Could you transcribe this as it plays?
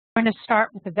I'm going to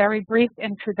start with a very brief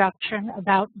introduction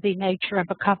about the nature of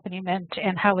accompaniment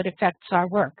and how it affects our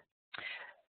work.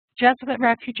 Jesuit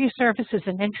Refugee Service is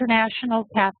an international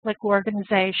Catholic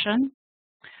organization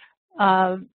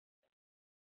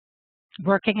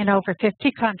working in over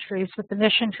 50 countries with the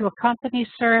mission to accompany,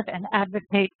 serve, and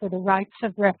advocate for the rights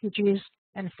of refugees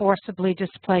and forcibly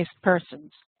displaced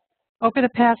persons. Over the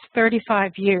past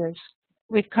 35 years,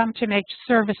 we've come to make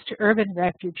service to urban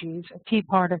refugees a key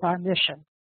part of our mission.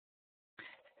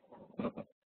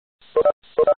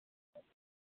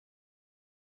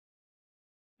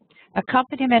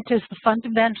 Accompaniment is the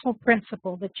fundamental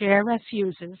principle that JRS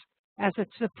uses as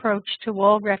its approach to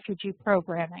all refugee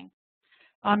programming.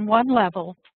 On one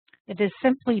level, it is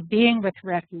simply being with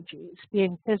refugees,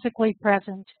 being physically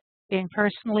present, being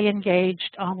personally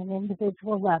engaged on an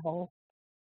individual level,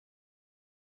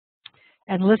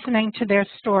 and listening to their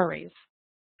stories,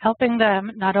 helping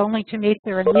them not only to meet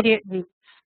their immediate needs,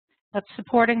 but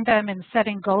supporting them in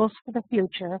setting goals for the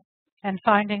future and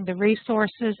finding the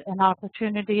resources and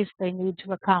opportunities they need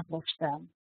to accomplish them.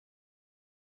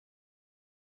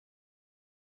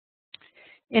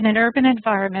 In an urban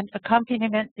environment,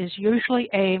 accompaniment is usually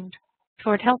aimed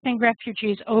toward helping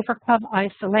refugees overcome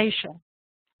isolation,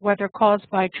 whether caused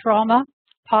by trauma,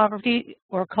 poverty,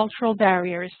 or cultural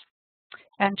barriers,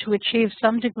 and to achieve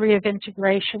some degree of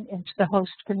integration into the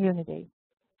host community.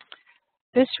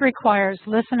 This requires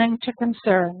listening to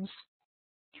concerns,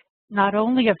 not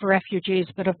only of refugees,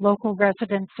 but of local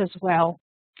residents as well,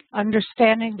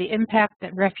 understanding the impact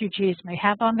that refugees may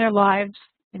have on their lives,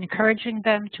 encouraging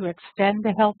them to extend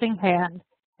a helping hand,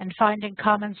 and finding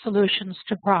common solutions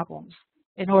to problems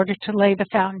in order to lay the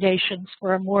foundations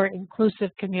for a more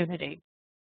inclusive community.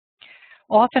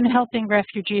 Often helping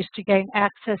refugees to gain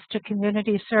access to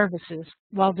community services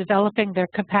while developing their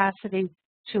capacity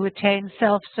to attain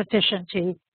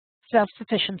self-sufficiency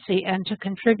and to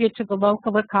contribute to the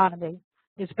local economy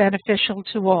is beneficial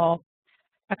to all.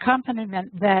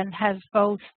 Accompaniment then has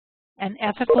both an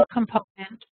ethical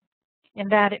component in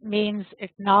that it means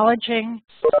acknowledging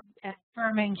and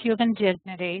affirming human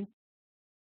dignity,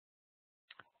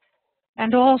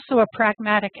 and also a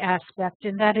pragmatic aspect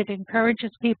in that it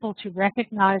encourages people to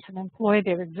recognize and employ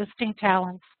their existing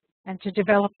talents and to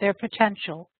develop their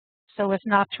potential so as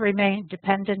not to remain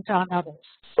dependent on others.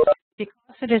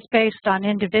 Because it is based on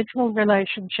individual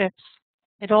relationships,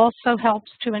 it also helps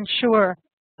to ensure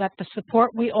that the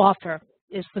support we offer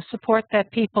is the support that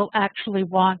people actually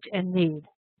want and need.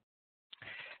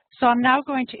 So I'm now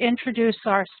going to introduce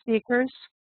our speakers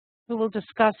who will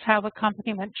discuss how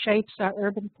accompaniment shapes our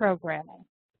urban programming.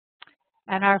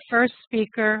 And our first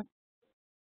speaker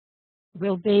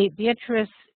will be Beatrice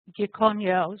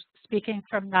Gikonyo, speaking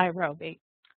from Nairobi.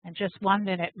 And just 1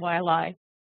 minute while I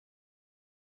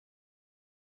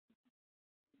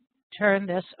turn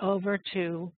this over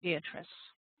to Beatrice.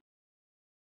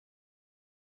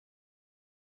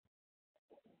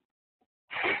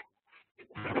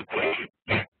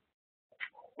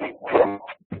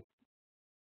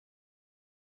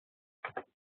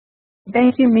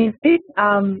 Thank you, Missy.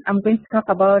 I'm going to talk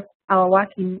about our work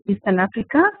in Eastern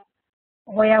Africa,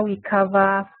 where we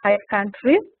cover 5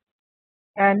 countries,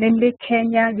 namely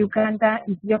Kenya, Uganda,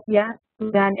 Ethiopia,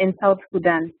 Sudan, and South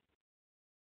Sudan.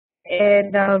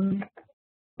 And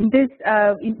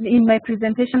in my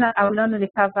presentation, I will only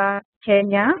cover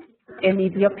Kenya and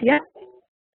Ethiopia.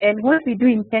 And what we do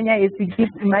in Kenya is we give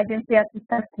emergency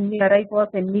assistance to new arrivals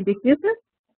and needy cases.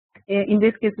 In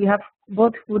this case, we have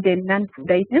both food and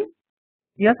non-food items.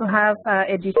 We also have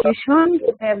education,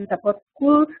 we support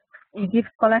schools, we give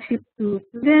scholarships to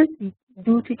students, we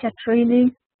do teacher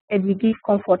training, and we give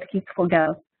comfort kits for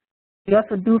girls. We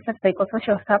also do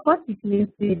psychosocial support, which means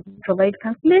we provide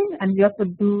counseling, and we also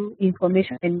do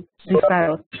information and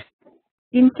referrals.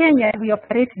 In Kenya, we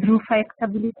operate through 5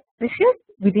 stability stations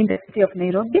within the city of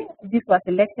Nairobi. This was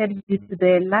elected due to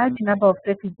the large number of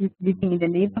refugees living in the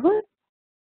neighborhood.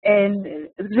 And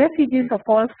refugees of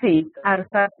all faiths are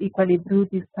served equally through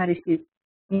these parishes.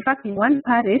 In fact, in one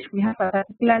parish, we have a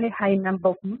particularly high number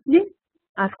of Muslims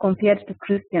as compared to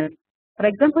Christians. For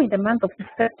example, in the month of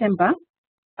September,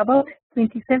 about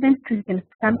 27 Christian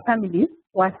families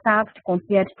were served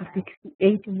compared to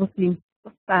 68 Muslim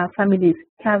families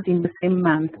served in the same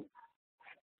month.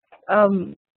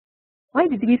 Why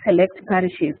did we select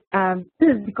parishes? This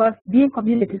is because being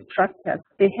community structures,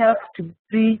 they help to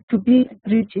build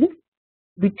bridges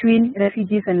between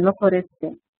refugees and local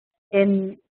residents.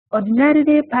 And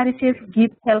ordinarily, parishes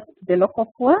give help to the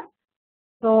local poor.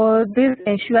 So this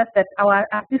ensures that our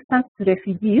assistance to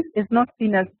refugees is not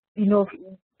seen as,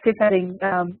 favoring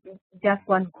just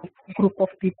one group of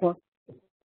people.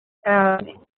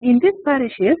 In these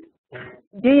parishes,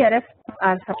 JRF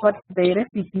are supported by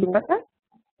refugee workers.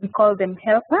 We call them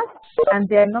helpers, and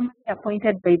they are normally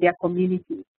appointed by their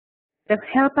community. The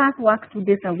helpers work 2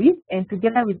 days a week, and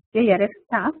together with JRF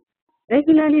staff,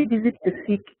 regularly visit the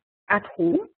sick at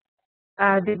home.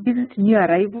 They visit new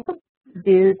arrivals.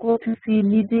 They go to see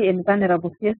needy and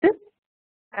vulnerable cases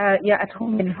at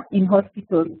home and in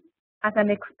hospitals as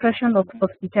an expression of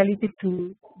hospitality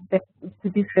to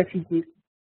these refugees.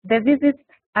 The visits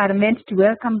are meant to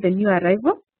welcome the new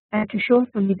arrival and to show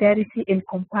solidarity and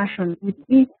compassion with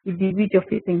each individual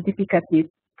facing difficulties.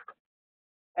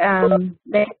 Like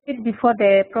I said before,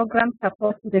 the program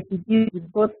supports refugees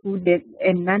with both food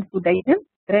and non-food items,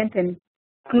 rent and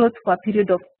clothes for a period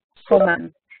of 4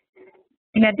 months.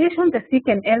 In addition, the sick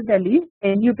and elderly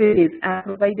and new babies are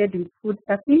provided with food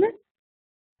supplements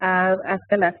as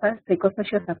well as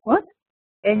psychosocial support.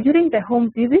 And during the home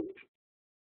visit,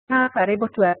 staff are able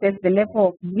to assess the level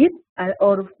of need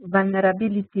or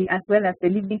vulnerability as well as the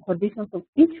living conditions of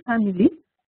each family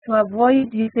to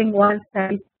avoid using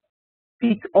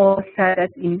one-size-fits-all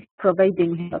standards in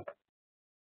providing help.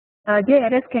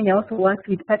 JRS Kenya also works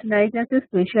with partner agencies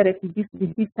to ensure refugees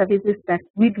receive services that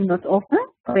we do not offer.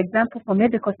 For example, for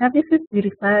medical services, we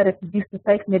refer refugees to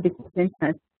 5 medical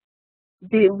centers.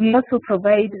 We also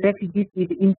provide refugees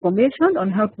with information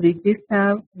on how to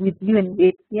register with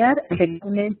UNHCR and the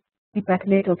Government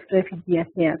Department of Refugee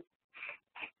Affairs.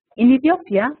 In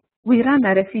Ethiopia, we run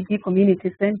a refugee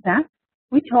community center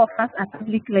which offers a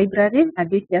public library, a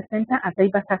daycare center, a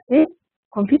cyber cafe,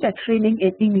 computer training,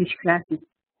 and English classes.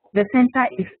 The center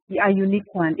is a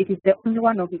unique one. It is the only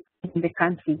one of its in the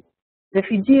country.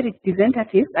 Refugee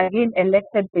representatives, again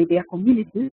elected by their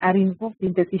communities, are involved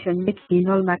in decision-making in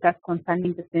all matters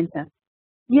concerning the center.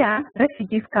 Here,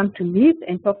 refugees come to meet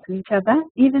and talk to each other.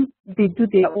 Even they do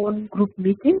their own group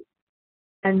meetings,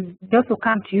 and they also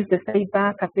come to use the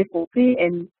cyber cafe for free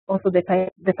and also the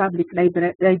public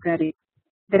library.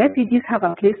 The refugees have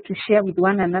a place to share with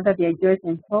one another their joys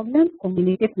and problems,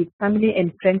 communicate with family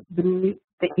and friends through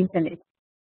the internet.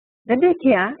 The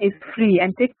daycare is free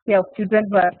and takes care of children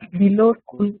who are below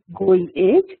school-going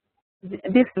age.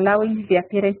 This allowing their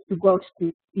parents to go out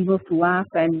to work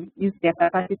and use their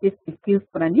capacities and skills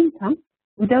for an income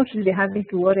without really having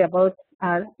to worry about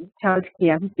child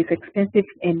care, which is expensive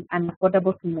and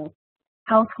unaffordable to most.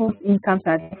 Household incomes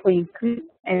are therefore increased,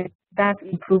 and thus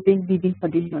improving living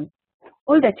conditions.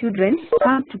 All the children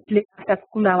come to play after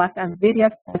school hours, and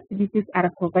various facilities are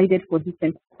provided for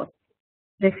different sports.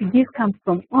 Refugees come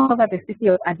from all over the city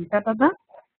of Addis Ababa,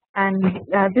 and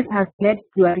this has led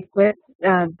to a request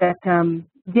that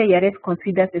JRF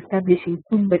considers establishing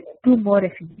 2 more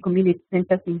refugee community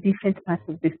centers in different parts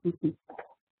of the city.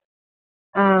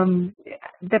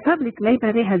 The public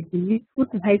library has been useful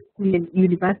to high school and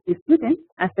university students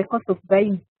as the cost of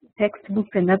buying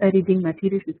textbooks and other reading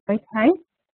materials is quite high.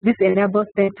 This enables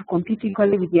them to compete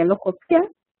equally with their local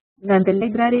peers. And the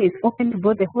library is open to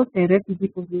both the host and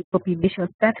refugee populations,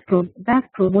 thus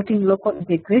promoting local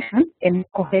integration and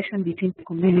cohesion between the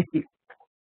communities.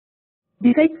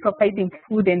 Besides providing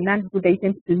food and non-food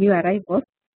items to new arrivals,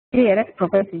 JRF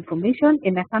provides information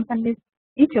and accompanies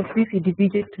each of these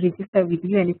individuals to register with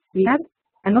UNHCR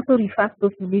and also refers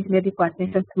those who need medical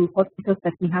attention to hospitals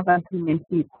that we have employment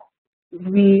with.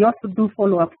 We also do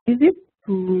follow-up visits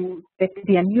to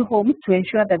their new homes to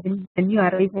ensure that the new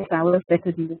arrivals are well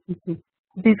settled in the city.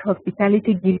 This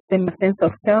hospitality gives them a sense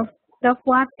of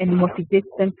self-worth and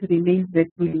motivates them to remain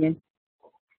resilient.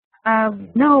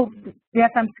 Now, there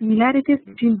are some similarities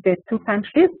between the 2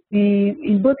 countries.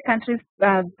 In both countries,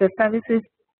 the services,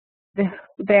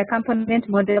 the accompaniment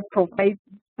model provides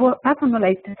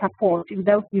personalized support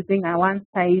without using a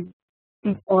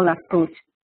one-size-fits-all approach.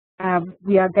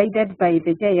 We are guided by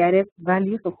the JRF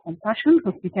values of compassion,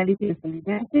 hospitality, and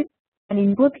solidarity, and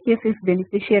in both cases,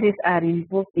 beneficiaries are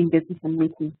involved in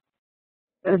decision-making.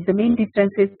 The main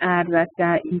differences are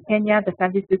that in Kenya, the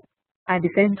services are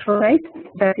decentralized,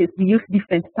 that is, we use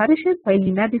different parishes, while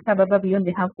in Addis Ababa, we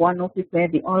only have one office where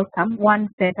they all come, one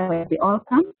center where they all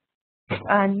come.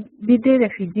 And needy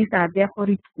refugees are therefore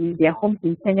reached in their homes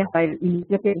in Kenya, while in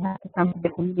Ethiopia, they have to come to the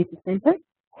community center.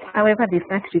 However, there's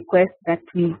that request that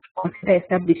we consider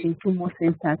establishing 2 more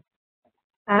centers.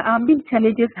 Our big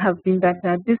challenges have been that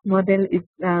this model is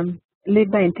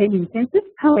labor and time intensive.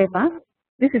 However,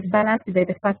 this is balanced by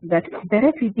the fact that the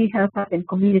refugee helpers and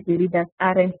community leaders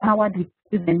are empowered with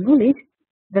skills and knowledge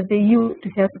that they use to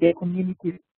help their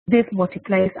communities. This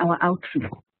multiplies our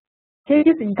outreach.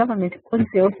 Changes in government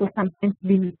policy also sometimes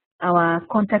limit our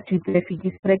contact with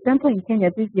refugees. For example, in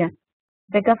Kenya this year,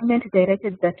 the government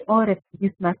directed that all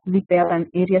refugees must leave the urban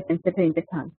areas and settle in the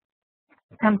camps.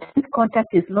 Sometimes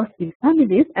contact is lost with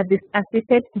families as they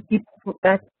said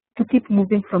to keep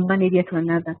moving from one area to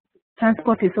another.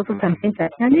 Transport is also sometimes a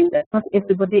challenge that not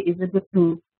everybody is able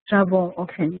to travel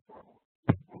often.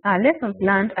 Lessons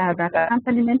learned are that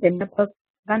accompaniment enables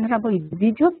vulnerable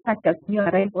individuals such as new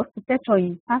arrivals to settle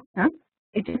in faster.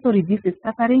 It also reduces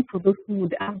suffering for those who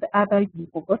would have otherwise be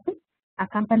forgotten.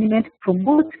 Accompaniment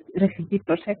promotes refugee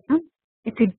protection.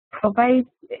 It provides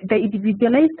the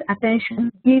individualized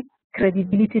attention, gives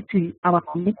credibility to our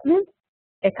commitment.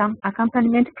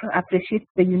 Accompaniment appreciates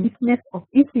the uniqueness of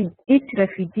each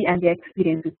refugee and their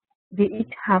experiences. They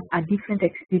each have a different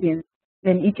experience,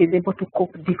 and each is able to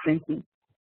cope differently.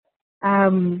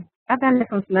 Other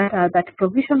lessons learned are that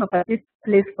provision of a safe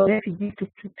place for refugees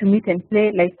to meet and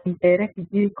play, like in the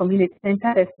refugee community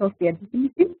center, restores their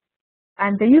dignity.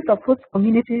 And the use of host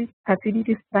community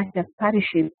facilities such as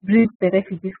parishes brings the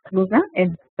refugees closer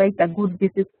and provides a good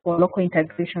basis for local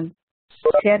integration.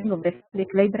 Sharing of the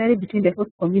public library between the host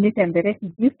community and the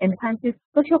refugees enhances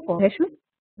social cohesion,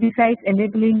 besides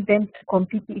enabling them to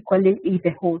compete equally with the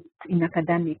hosts in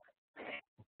academics.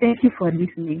 Thank you for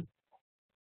listening.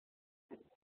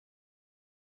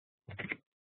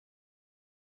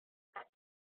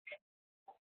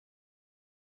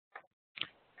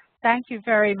 Thank you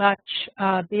very much,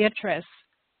 Beatrice.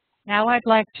 Now I'd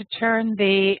like to turn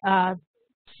the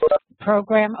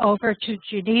program over to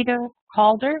Junita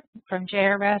Calder from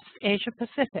JRS Asia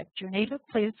Pacific. Junita,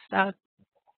 please,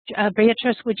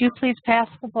 Beatrice, would you please pass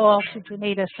the ball to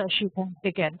Junita so she can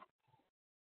begin?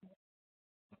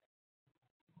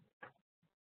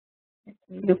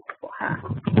 Look for her.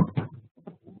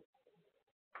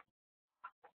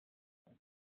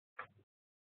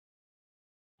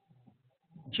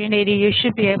 Junita, you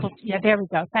should be able to, yeah, there we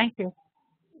go. Thank you.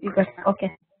 You got,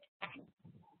 okay.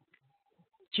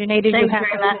 Junita, you have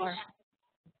the floor.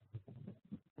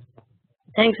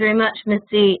 Thanks very much,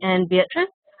 Missy and Beatrice.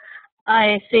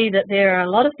 I see that there are a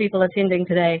lot of people attending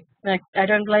today. I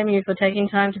don't blame you for taking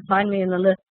time to find me in the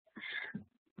list.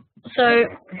 So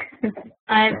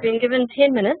I've been given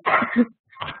 10 minutes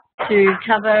to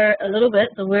cover a little bit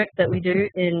the work that we do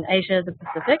in Asia the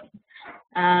Pacific.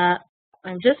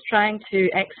 I'm just trying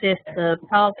to access the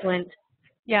PowerPoint.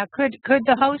 Yeah, could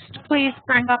the host please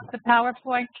bring up the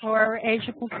PowerPoint for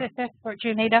Asia Pacific for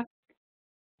Junita?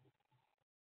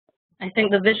 I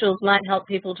think the visuals might help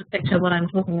people to picture what I'm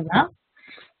talking about.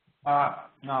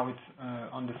 Now it's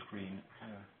on the screen.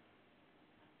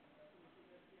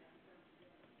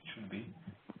 It should be.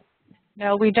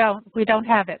 No, we don't. We don't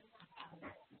have it.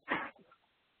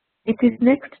 It is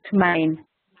next to mine.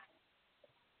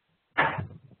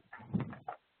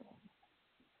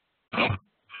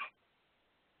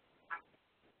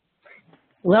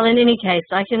 Well, in any case,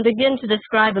 I can begin to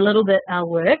describe a little bit our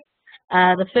work.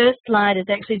 The first slide is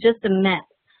actually just a map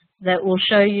that will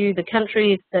show you the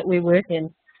countries that we work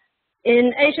in.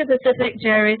 In Asia Pacific,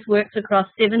 JRS works across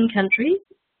 7 countries.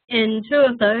 In 2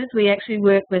 of those, we actually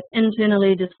work with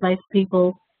internally displaced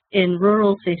people in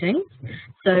rural settings.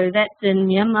 So that's in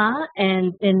Myanmar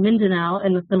and in Mindanao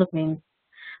in the Philippines.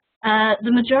 The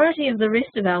majority of the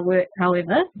rest of our work,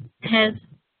 however, has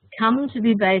come to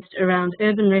be based around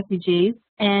urban refugees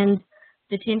and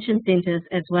detention centres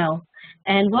as well.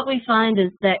 And what we find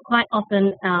is that quite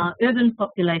often our urban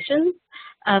populations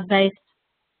are based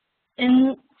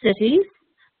in cities,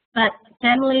 but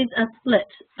families are split.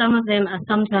 Some of them are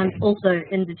sometimes also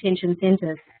in detention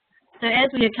centres. So as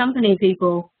we accompany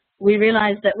people, we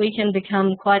realise that we can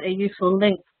become quite a useful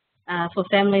link for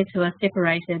families who are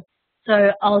separated.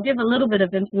 So I'll give a little bit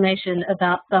of information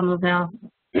about some of our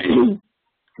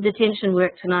detention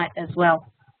work tonight as well.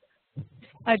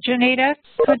 Junita,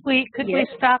 could we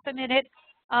stop a minute?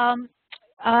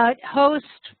 Host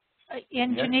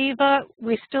in Geneva,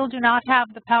 we still do not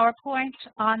have the PowerPoint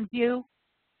on view.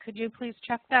 Could you please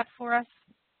check that for us?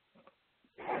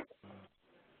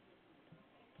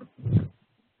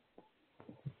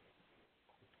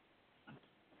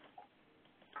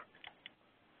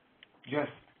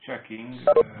 Just checking.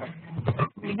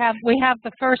 We have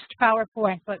the first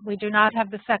PowerPoint, but we do not have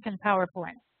the second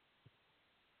PowerPoint.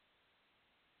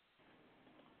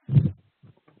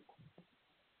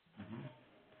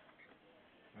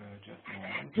 Just a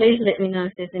moment. Please let me know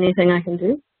if there's anything I can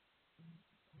do.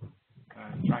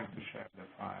 Trying to share the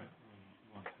file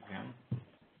once again,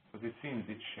 because it seems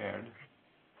it's shared.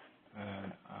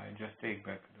 I just take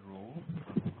back the role.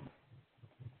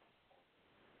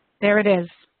 There it is.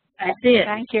 I see it.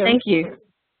 Thank you. Thank you.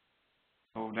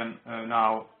 So then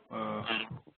now,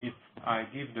 if I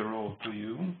give the role to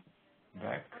you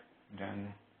back,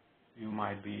 then you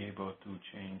might be able to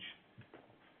change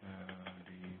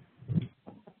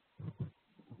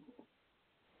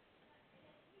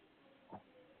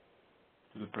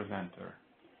the presenter.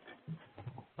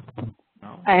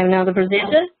 No? I am now the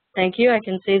presenter. Thank you, I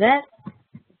can see that.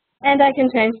 And I can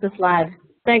change the slide.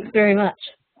 Thanks very much.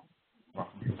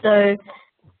 So,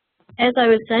 as I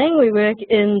was saying, we work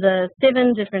in the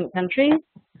 7 different countries.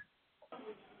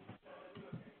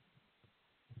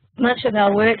 Much of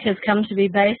our work has come to be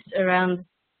based around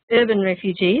urban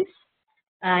refugees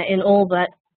in all but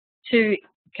 2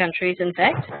 countries, in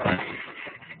fact.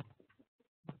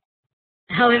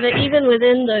 However, even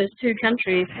within those 2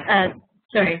 countries,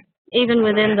 even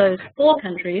within those 4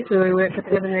 countries where we work with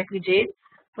urban refugees,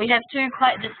 we have 2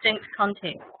 quite distinct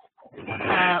contexts.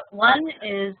 One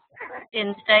is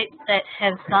in states that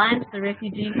have signed the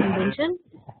Refugee Convention.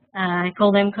 I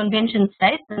call them convention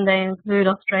states, and they include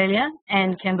Australia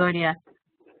and Cambodia.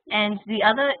 And the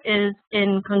other is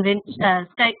in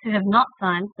states who have not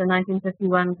signed the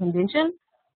 1951 Convention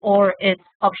or its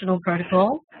optional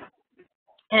protocol.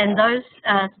 And those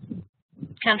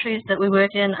countries that we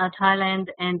work in are Thailand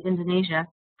and Indonesia.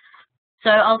 So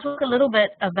I'll talk a little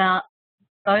bit about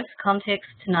both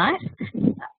contexts tonight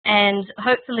and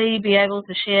hopefully be able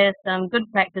to share some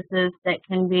good practices that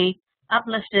can be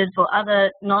uplifted for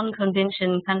other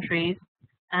non-convention countries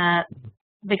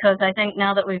because I think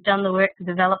now that we've done the work to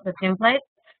develop the templates,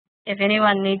 if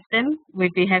anyone needs them,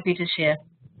 we'd be happy to share.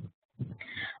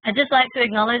 I'd just like to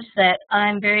acknowledge that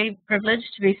I'm very privileged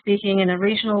to be speaking in a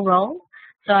regional role,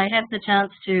 so I have the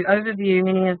chance to overview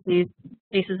many of these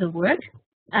pieces of work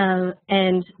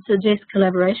and suggest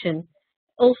collaboration,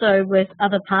 also with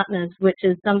other partners, which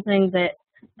is something that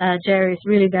JRS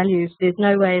really values. There's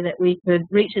no way that we could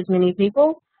reach as many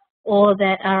people or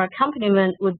that our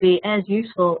accompaniment would be as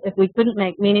useful if we couldn't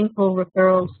make meaningful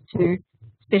referrals to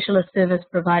specialist service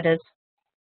providers.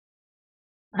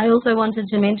 I also wanted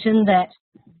to mention that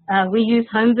we use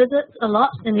home visits a lot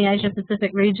in the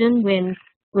Asia-Pacific region when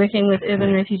working with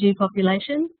urban refugee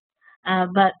populations,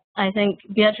 but I think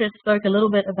Beatrice spoke a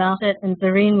little bit about it and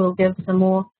Zareen will give some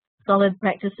more solid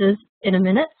practices in a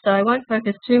minute, so I won't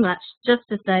focus too much, just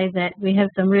to say that we have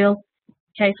some real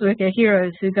caseworker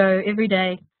heroes who go every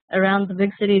day around the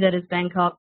big city that is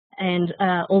Bangkok and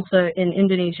also in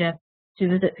Indonesia to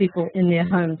visit people in their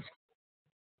homes.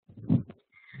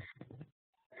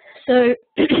 So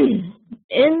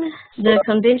in the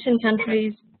convention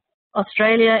countries,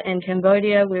 Australia and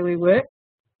Cambodia, where we work,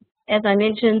 as I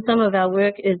mentioned, some of our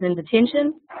work is in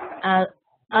detention,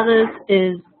 others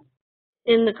is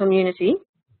in the community.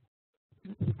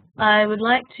 I would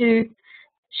like to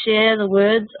share the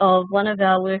words of one of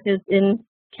our workers in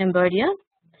Cambodia.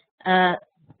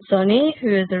 Soni,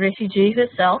 who is a refugee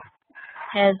herself,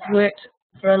 has worked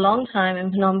for a long time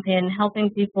in Phnom Penh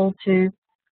helping people to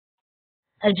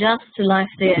adjust to life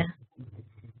there.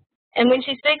 And when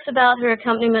she speaks about her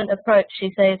accompaniment approach,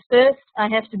 she says, first, I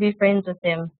have to be friends with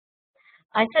them.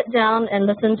 I sit down and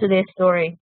listen to their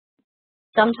story.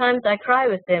 Sometimes I cry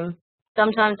with them.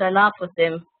 Sometimes I laugh with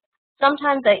them.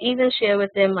 Sometimes I even share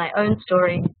with them my own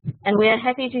story, and we are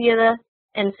happy together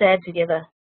and sad together.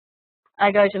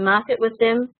 I go to market with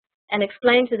them and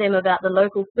explain to them about the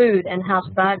local food and how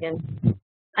to bargain.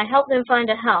 I help them find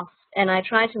a house, and I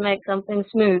try to make something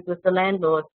smooth with the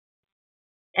landlord.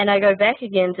 And I go back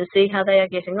again to see how they are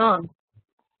getting on.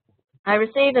 I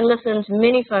receive and listen to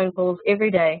many phone calls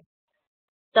every day.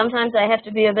 Sometimes I have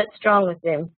to be a bit strong with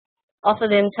them, offer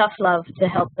them tough love to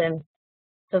help them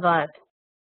survive.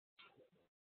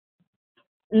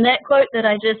 And that quote that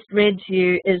I just read to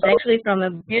you is actually from a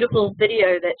beautiful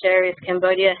video that JRS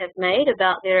Cambodia has made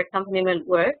about their accompaniment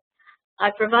work.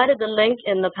 I provided the link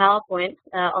in the PowerPoint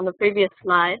on the previous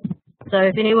slide, so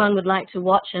if anyone would like to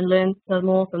watch and learn some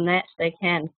more from that, they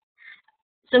can.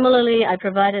 Similarly, I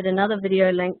provided another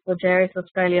video link for JRS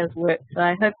Australia's work, so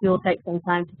I hope you'll take some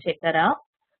time to check that out.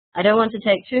 I don't want to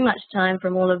take too much time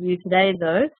from all of you today,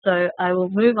 though, so I will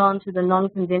move on to the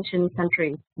non-convention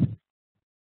countries.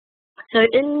 So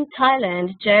in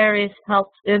Thailand, JRS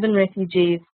helps urban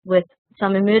refugees with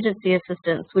some emergency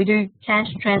assistance. We do cash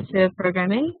transfer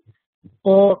programming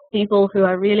for people who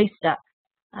are really stuck,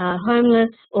 homeless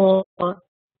or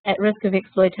at risk of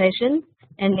exploitation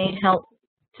and need help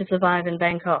to survive in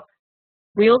Bangkok.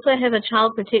 We also have a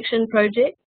child protection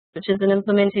project, which is an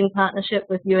implementing partnership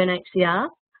with UNHCR,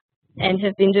 and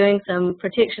have been doing some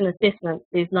protection assessments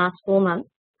these last 4 months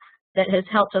that has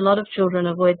helped a lot of children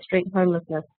avoid street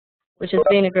homelessness, which has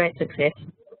been a great success.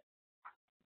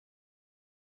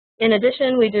 In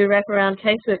addition, we do wraparound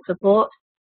casework support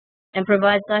and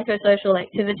provide psychosocial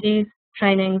activities,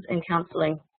 trainings, and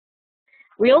counselling.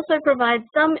 We also provide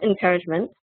some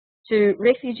encouragement to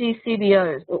refugee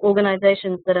CBOs, or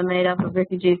organisations that are made up of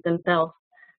refugees themselves,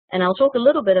 and I'll talk a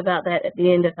little bit about that at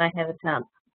the end if I have a chance.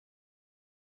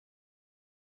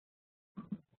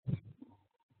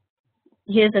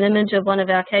 Here's an image of one of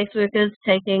our caseworkers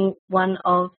taking one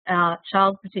of our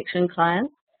child protection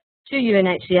clients to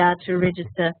UNHCR to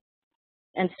register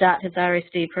and start his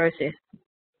RSD process.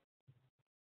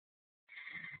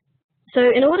 So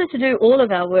in order to do all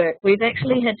of our work, we've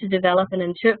actually had to develop an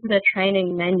interpreter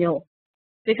training manual,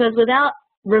 because without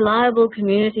reliable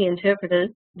community interpreters,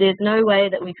 there's no way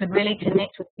that we could really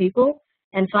connect with people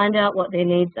and find out what their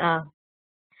needs are.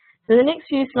 So the next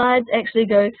few slides actually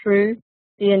go through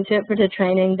the interpreter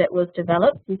training that was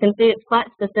developed. You can see it's quite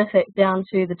specific down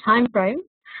to the time frame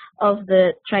of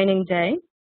the training day.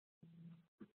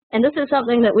 And this is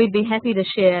something that we'd be happy to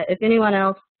share if anyone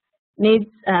else needs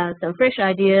some fresh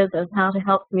ideas of how to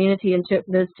help community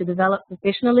interpreters to develop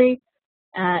professionally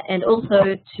and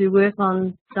also to work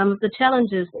on some of the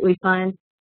challenges that we find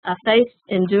are faced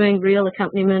in doing real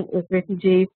accompaniment with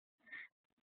refugees,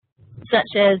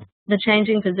 such as the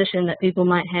changing position that people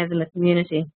might have in the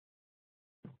community.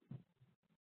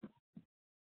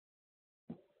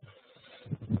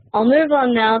 I'll move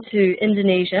on now to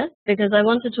Indonesia, because I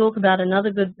want to talk about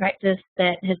another good practice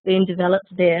that has been developed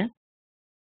there,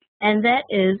 and that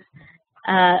is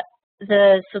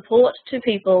the support to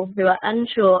people who are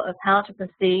unsure of how to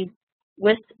proceed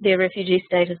with their refugee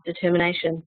status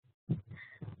determination.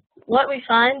 What we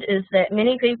find is that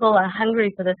many people are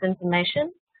hungry for this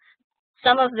information.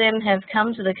 Some of them have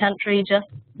come to the country just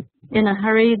in a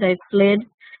hurry, they've fled,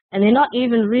 and they're not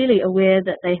even really aware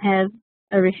that they have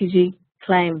a refugee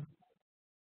claim.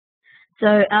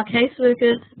 So our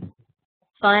caseworkers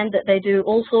find that they do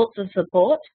all sorts of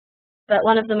support, but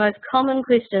one of the most common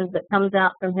questions that comes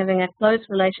out from having a close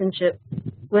relationship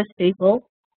with people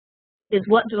is,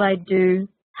 what do I do?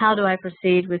 How do I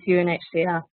proceed with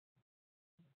UNHCR?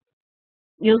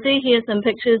 You'll see here some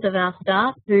pictures of our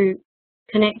staff who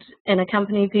connect and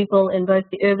accompany people in both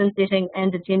the urban setting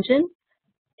and detention,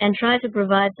 and try to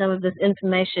provide some of this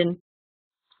information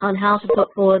on how to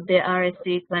put forward their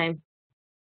RSD claim.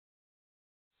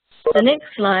 The next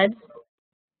slides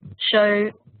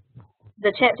show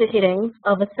the chapter headings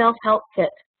of a self-help kit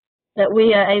that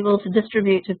we are able to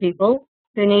distribute to people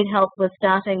who need help with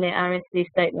starting their RSD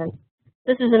statement.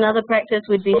 This is another practice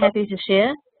we'd be happy to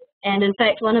share, and in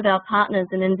fact one of our partners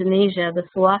in Indonesia, the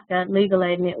Suaka Legal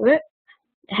Aid Network,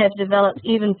 have developed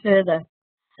even further.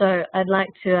 So I'd like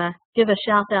to give a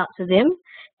shout out to them,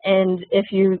 and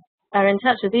if you are in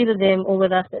touch with either them or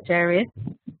with us at JRF,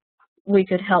 we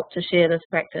could help to share this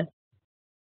practice.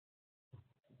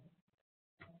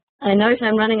 I note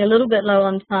I'm running a little bit low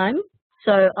on time,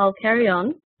 so I'll carry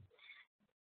on,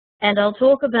 and I'll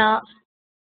talk about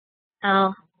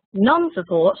our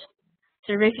non-support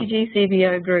to refugee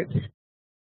CBO groups.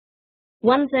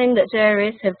 One thing that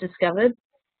JRS have discovered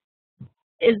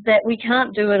is that we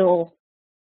can't do it all.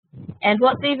 And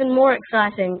what's even more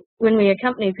exciting when we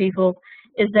accompany people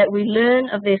is that we learn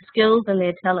of their skills and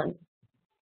their talents.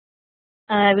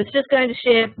 I was just going to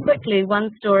share quickly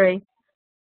one story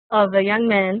of a young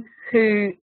man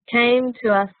who came to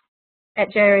us at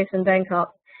JRS in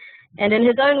Bangkok, and in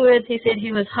his own words he said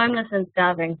he was homeless and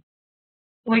starving.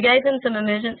 We gave him some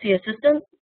emergency assistance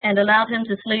and allowed him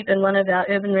to sleep in one of our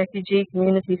urban refugee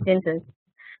community centres,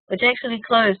 which actually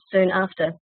closed soon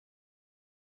after.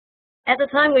 At the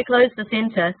time we closed the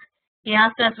centre, he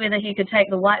asked us whether he could take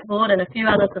the whiteboard and a few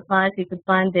other supplies he could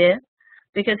find there,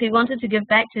 because he wanted to give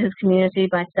back to his community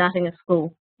by starting a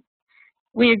school.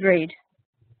 We agreed.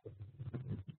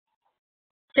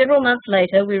 Several months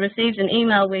later, we received an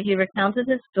email where he recounted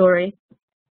his story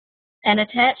and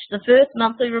attached the first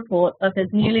monthly report of his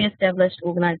newly established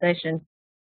organisation.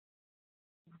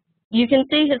 You can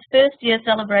see his first year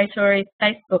celebratory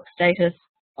Facebook status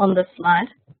on this slide.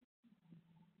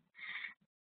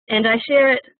 And I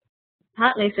share it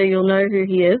partly so you'll know who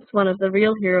he is, one of the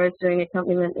real heroes doing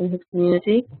accompaniment in his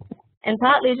community, and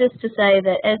partly just to say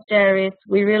that as JRS,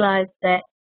 we realise that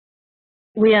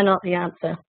we are not the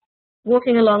answer.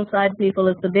 Walking alongside people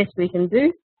is the best we can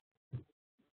do,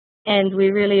 and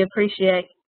we really appreciate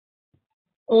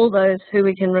all those who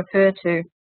we can refer to.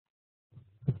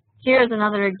 Here is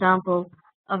another example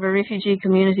of a refugee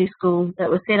community school that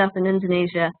was set up in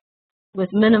Indonesia with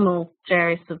minimal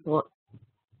JRS support.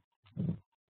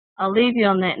 I'll leave you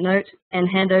on that note and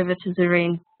hand over to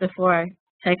Zareen before I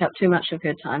take up too much of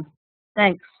her time.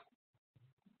 Thanks.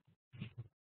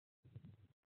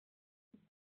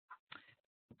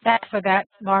 Thanks for that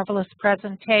marvelous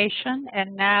presentation.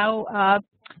 And now,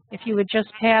 if you would just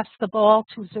pass the ball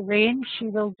to Zareen, she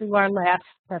will do our last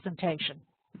presentation.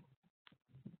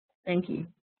 Thank you.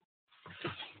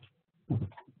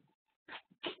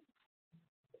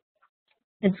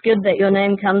 It's good that your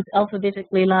name comes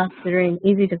alphabetically last, Zareen.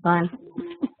 Easy to find.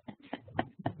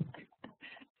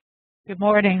 Good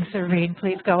morning, Serene.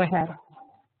 Please go ahead.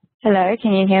 Hello,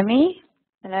 can you hear me?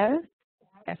 Hello?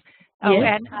 Yes. Oh,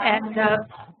 Yes.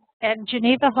 and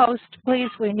Geneva host, please,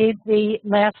 we need the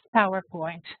last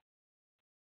PowerPoint.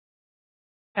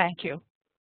 Thank you.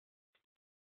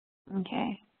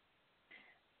 Okay.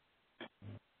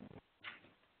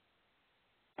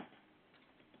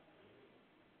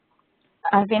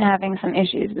 I've been having some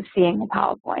issues with seeing the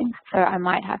PowerPoint, so I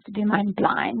might have to do mine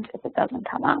blind if it doesn't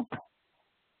come up.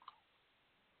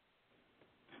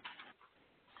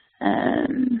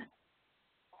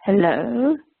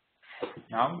 Hello?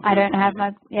 Now? I don't have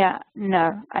my, yeah,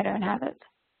 no, I don't have it.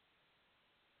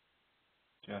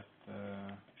 Just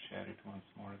share it once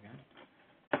more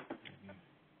again.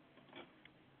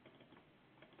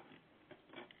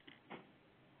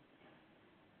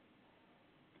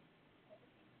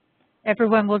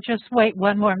 Everyone will just wait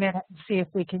one more minute and see if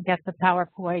we can get the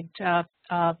PowerPoint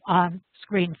on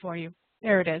screen for you.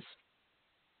 There it is.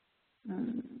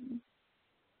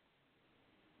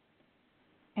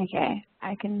 Okay,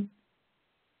 I can't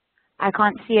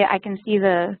see it. I can see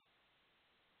the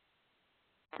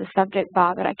subject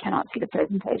bar, but I cannot see the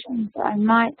presentation. So I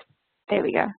might, there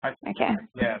we go. Okay,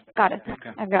 Yeah. got it.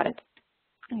 I've got it.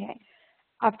 Okay.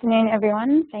 Afternoon,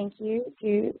 everyone. Thank you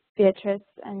to Beatrice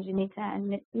and Janita and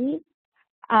Mitzi.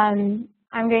 I'm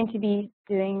going to be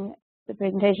doing the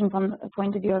presentation from a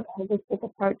point of view of a holistic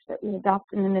approach that we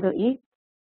adopt in the Middle East.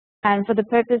 And for the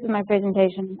purpose of my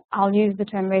presentation, I'll use the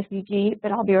term refugee,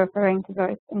 but I'll be referring to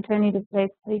both internally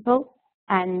displaced people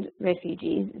and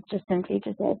refugees. It's just simply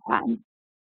to save time.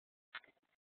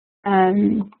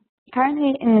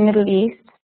 Currently in the Middle East,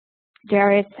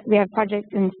 we have projects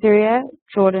in Syria,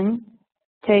 Jordan,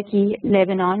 Turkey,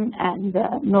 Lebanon, and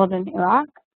northern Iraq.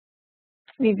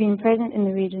 We've been present in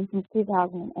the region since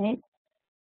 2008,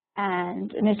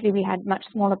 and initially we had much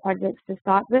smaller projects to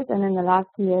start with, and in the last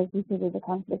 2 years, because of the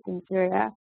conflict in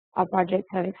Syria, our projects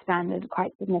have expanded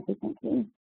quite significantly.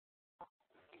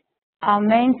 Our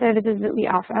main services that we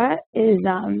offer is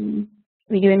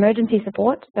we do emergency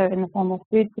support, so in the form of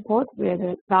food support, whether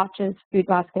it's vouchers, food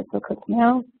baskets, or cooked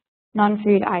meals,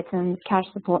 non-food items, cash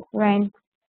support for rent.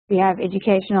 We have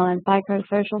educational and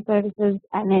psychosocial services,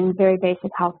 and then very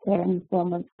basic healthcare in the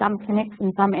form of some clinics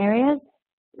in some areas,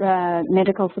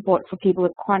 medical support for people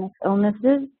with chronic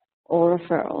illnesses, or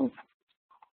referrals.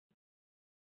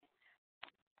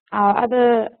 Our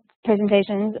other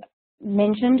presentations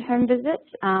mentioned home visits,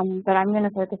 but I'm going to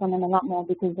focus on them a lot more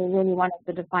because they're really one of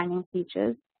the defining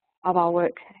features of our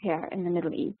work here in the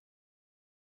Middle East.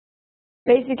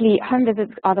 Basically, home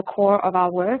visits are the core of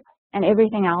our work, and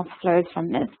everything else flows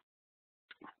from this.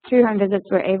 Through home visits,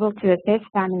 we're able to assess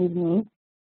families' needs,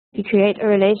 to create a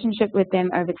relationship with them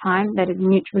over time that is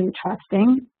mutually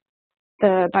trusting.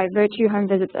 By virtue, home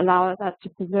visits allow us to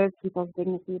preserve people's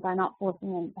dignity by not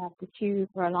forcing them to have to queue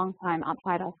for a long time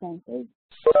outside our centers.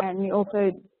 And we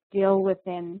also deal with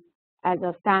them as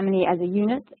a family, as a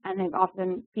unit, and then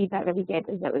often feedback that we get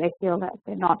is that they feel that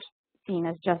they're not seen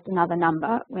as just another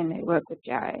number when they work with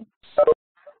JRA.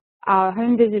 Our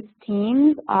home visits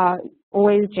teams are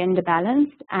always gender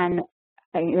balanced, and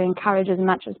we encourage as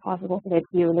much as possible for there to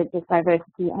be religious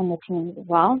diversity on the teams as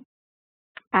well.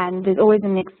 And there's always a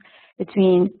mix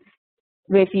between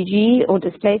refugee or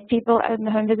displaced people in the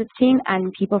home visits team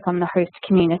and people from the host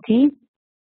community.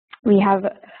 We have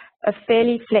a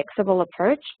fairly flexible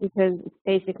approach because it's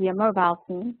basically a mobile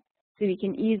team, so we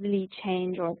can easily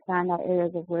change or expand our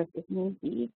areas of work if need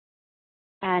be.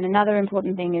 And another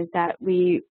important thing is that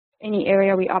any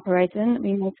area we operate in,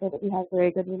 we make sure that we have very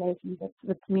good relationships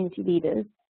with community leaders,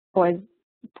 or as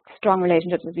strong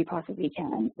relationships as we possibly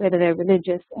can, whether they're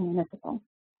religious or municipal.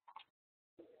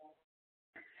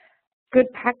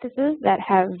 Good practices that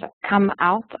have come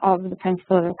out of the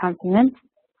principle of accompaniment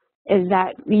is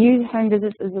that we use home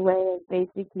visits as a way of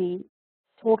basically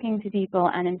talking to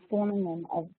people and informing them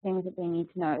of things that they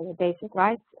need to know, their basic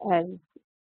rights as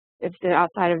if they're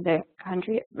outside of their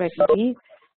country, refugees,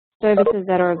 services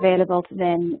that are available to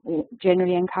them. We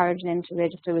generally encourage them to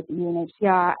register with the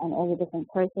UNHCR and all the different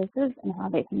processes and how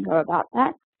they can go about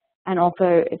that. And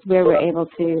also it's where we're able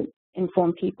to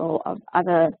inform people of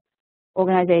other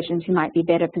organizations who might be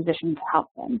better positioned to help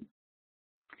them.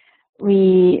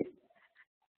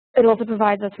 It also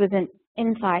provides us with an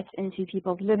insight into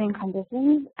people's living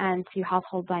conditions and to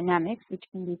household dynamics, which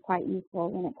can be quite useful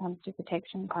when it comes to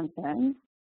protection concerns.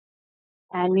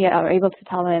 And we are able to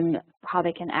tell them how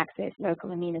they can access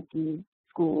local amenities,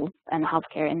 schools, and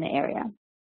healthcare in the area.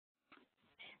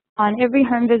 On every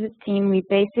home visits team, we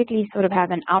basically sort of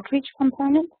have an outreach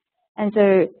component. And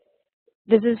so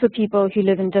this is for people who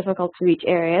live in difficult to reach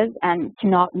areas and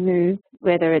cannot move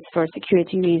whether it's for a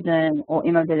security reason or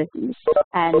immobility.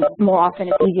 And more often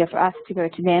it's easier for us to go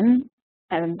to them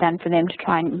than for them to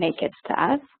try and make it to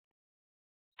us.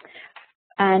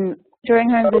 And during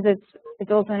home visits,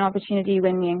 it's also an opportunity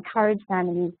when we encourage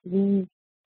families to leave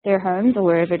their homes or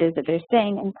wherever it is that they're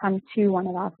staying and come to one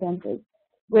of our centers,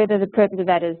 whether the purpose of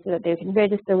that is so that they can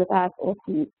register with us or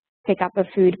to pick up a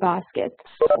food basket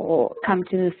or come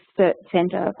to the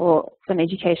center for some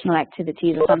educational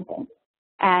activities or something.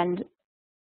 And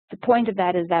the point of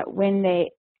that is that when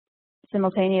they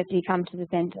simultaneously come to the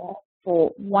center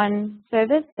for one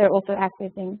service, they're also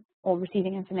accessing or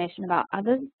receiving information about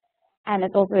others. And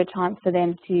it's also a chance for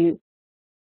them to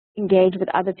engage with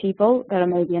other people that are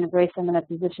maybe in a very similar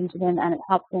position to them, and it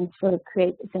helps them sort of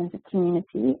create a sense of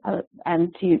community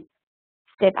and to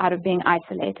step out of being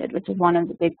isolated, which is one of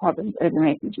the big problems urban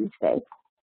refugees face.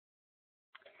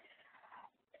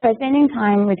 By spending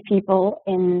time with people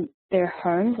in their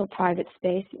homes or private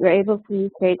space, you're able to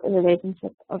create a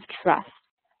relationship of trust.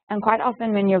 And quite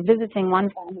often when you're visiting one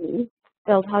family,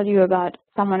 they'll tell you about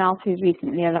someone else who's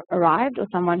recently arrived or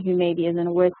someone who maybe is in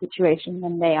a worse situation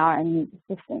than they are and needs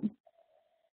assistance.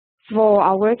 For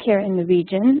our work here in the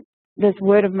region, this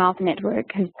word of mouth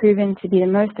network has proven to be the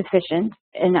most efficient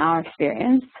in our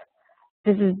experience.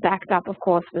 This is backed up, of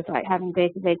course, with like having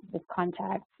databases of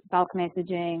contacts, bulk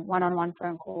messaging, one-on-one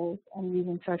phone calls, and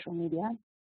using social media.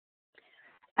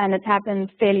 And it's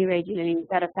happened fairly regularly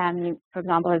that a family, for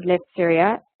example, has left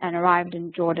Syria and arrived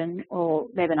in Jordan or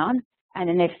Lebanon, and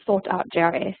then they've sought out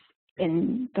JRS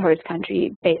in the host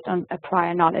country based on a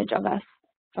prior knowledge of us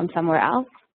from somewhere else.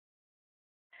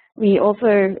 We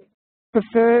also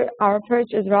prefer, our approach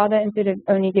is rather instead of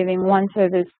only giving one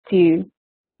service to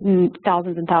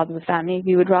thousands and thousands of families,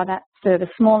 we would rather serve a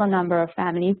smaller number of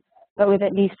families, but with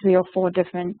at least 3 or 4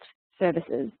 different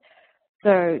services.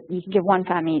 So you can give one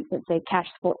family, let's say, cash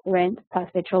support for rent, plus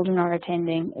their children are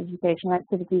attending educational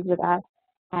activities with us,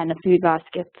 and a food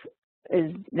basket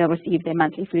is, they'll receive their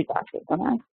monthly food basket from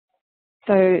us.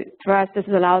 So for us, this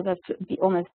allows us to be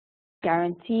almost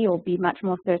guarantee or be much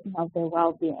more certain of their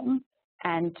well-being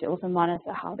and to also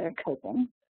monitor how they're coping.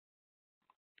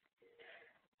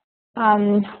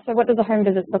 So what does a home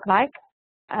visit look like?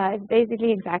 It's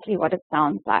basically exactly what it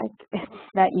sounds like. It's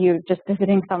that you're just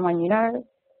visiting someone you know,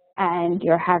 and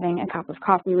you're having a cup of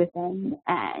coffee with them,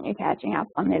 and you're catching up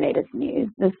on their latest news.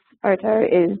 This photo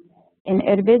is in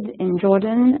Irbid in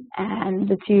Jordan, and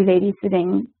the 2 ladies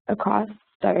sitting across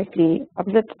directly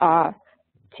opposite are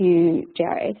 2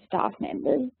 JRA staff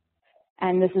members.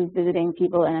 And this is visiting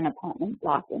people in an apartment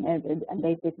block in Irbid, and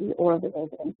basically all of the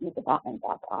residents in this apartment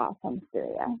block are from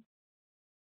Syria.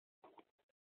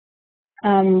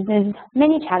 There's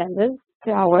many challenges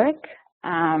to our work.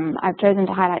 I've chosen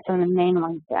to highlight some of the main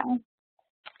ones there.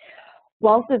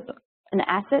 Whilst it's an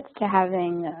asset to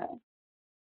having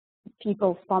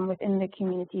people from within the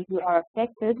community who are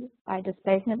affected by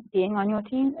displacement being on your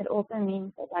team, it also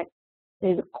means that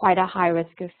there's quite a high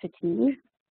risk of fatigue,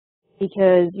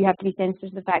 because you have to be sensitive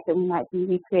to the fact that we might be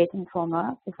recreating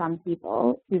trauma for some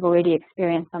people who've already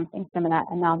experienced something similar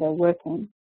and now they're working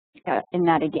in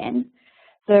that again.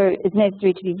 So it's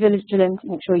necessary to be vigilant, to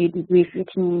make sure you debrief your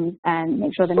teams and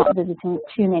make sure they're not visiting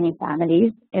too many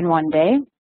families in one day.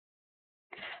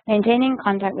 Maintaining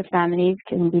contact with families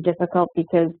can be difficult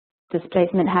because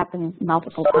displacement happens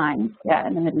multiple times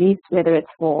in the Middle East, whether it's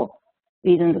for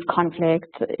reasons of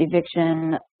conflict,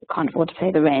 eviction, can't afford to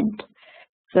pay the rent.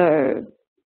 So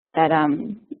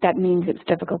that means it's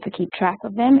difficult to keep track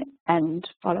of them and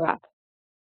follow up.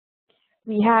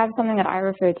 We have something that I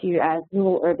refer to as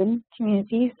rural-urban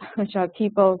communities, which are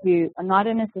people who are not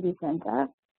in a city center,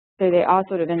 so they are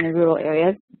sort of in the rural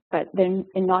areas, but they're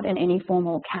not in any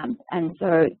formal camp, and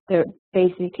so they're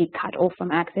basically cut off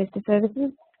from access to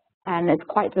services, and it's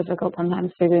quite difficult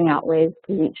sometimes figuring out ways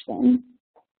to reach them.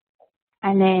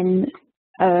 And then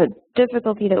a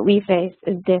difficulty that we face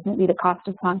is definitely the cost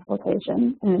of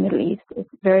transportation in the Middle East. It's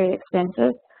very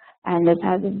expensive, and this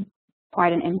has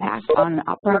quite an impact on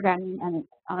our programming and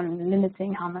on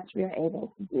limiting how much we are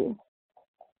able to do.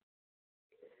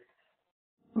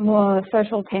 More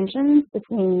social tensions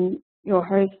between your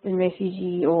host and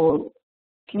refugee or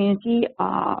community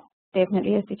are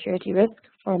definitely a security risk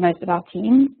for most of our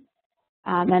teams.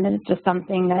 And it's just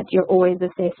something that you're always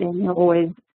assessing, you're always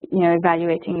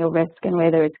evaluating your risk and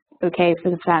whether it's okay for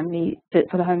the family,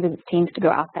 for the home visits teams to go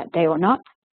out that day or not.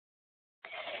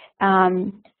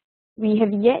 We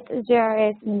have yet as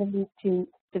JRS in the Middle East to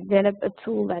develop a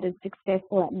tool that is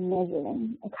successful at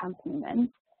measuring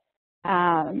accompaniment.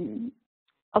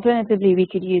 Alternatively, we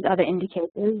could use other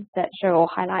indicators that show or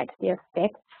highlight the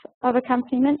effects of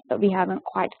accompaniment, but we haven't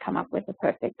quite come up with a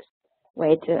perfect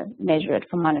way to measure it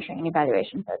for monitoring and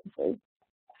evaluation purposes.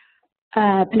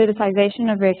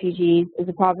 Politicization of refugees is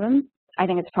a problem. I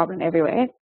think it's a problem everywhere,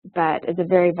 but it's a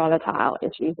very volatile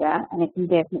issue here, and it can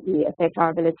definitely affect our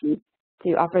ability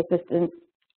to offer assistance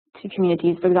to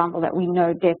communities, for example, that we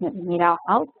know definitely need our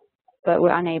help, but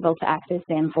we're unable to access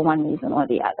them for one reason or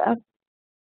the other.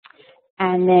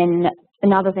 And then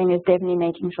another thing is definitely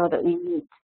making sure that we meet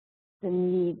the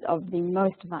needs of the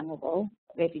most vulnerable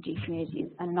refugee communities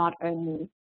and not only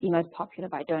the most popular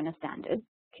by donor standards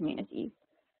communities.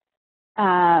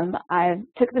 I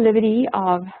took the liberty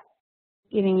of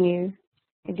giving you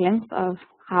a glimpse of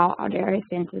how our JRS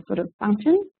centers sort of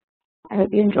function. I hope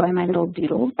you enjoy my little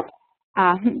doodle.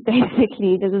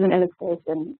 Basically, this is an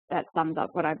illustration that sums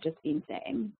up what I've just been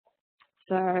saying.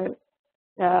 So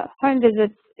the home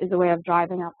visits is a way of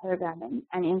driving our programming,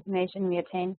 and the information we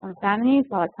obtain from families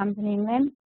while accompanying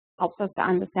them helps us to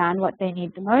understand what they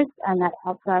need the most, and that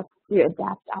helps us to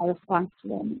adapt our response to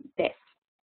them best.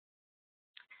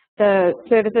 The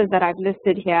services that I've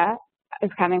listed here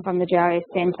is coming from the JRS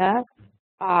Center.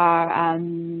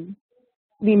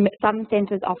 Some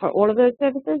centers offer all of those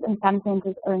services, and some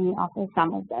centers only offer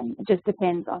some of them. It just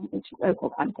depends on each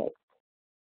local context.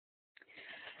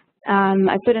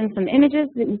 I put in some images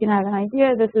so that you can have an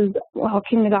idea. This is our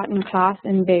kindergarten class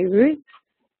in Beirut,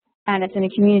 and it's in a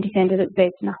community center that's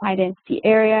based in a high-density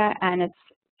area, and it's,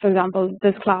 for example,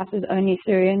 this class is only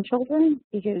Syrian children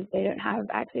because they don't have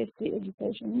access to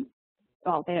education.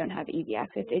 Well, they don't have easy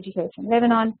access to education in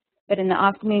Lebanon, but in the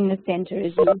afternoon, the center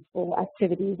is used for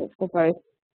activities. It's for both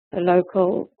the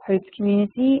local host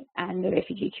community and the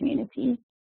refugee community.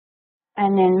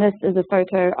 And then this is a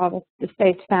photo of a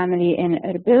displaced family in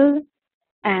Erbil.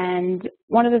 And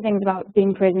one of the things about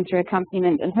being present through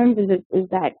accompaniment and home visits is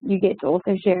that you get to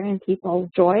also share in people's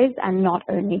joys and not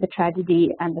only the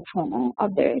tragedy and the trauma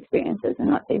of their experiences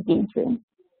and what they've been through.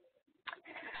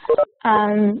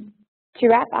 To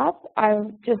wrap up, I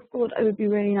just thought it would be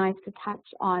really nice to touch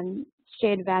on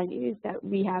shared values that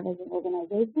we have as an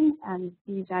organization and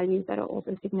these values that are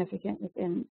also significant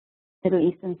within Middle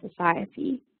Eastern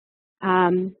society.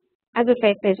 As a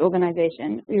faith-based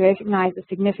organization, we recognize the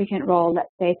significant role that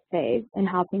faith plays in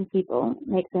helping people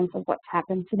make sense of what's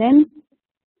happened to them,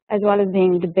 as well as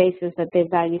being the basis that their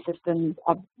value systems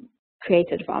are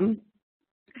created from.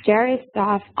 JRS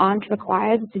staff aren't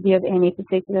required to be of any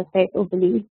particular faith or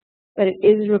belief, but it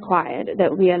is required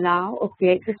that we allow or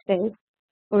create the space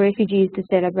for refugees to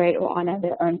celebrate or honor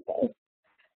their own faith.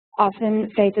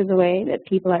 Often, faith is a way that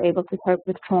people are able to cope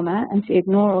with trauma, and to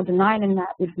ignore or deny them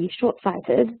that would be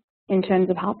short-sighted in terms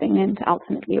of helping them to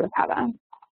ultimately recover.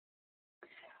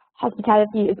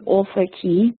 Hospitality is also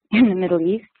key in the Middle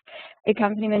East.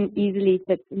 Accompaniment easily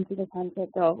fits into the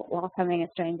concept of welcoming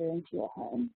a stranger into your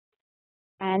home.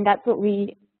 And that's what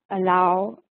we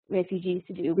allow refugees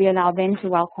to do. We allow them to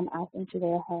welcome us into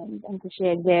their homes and to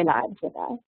share their lives with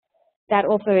us. That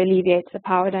also alleviates the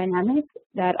power dynamic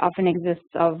that often exists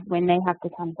of when they have to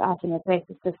come to us and request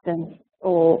assistance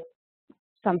or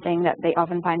something that they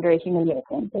often find very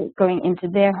humiliating. So going into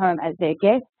their home as their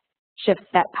guest shifts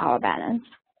that power balance.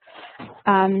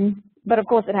 But of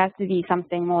course, it has to be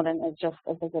something more than just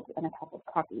a visit and a cup of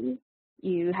coffee.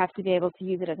 You have to be able to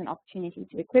use it as an opportunity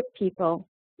to equip people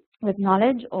with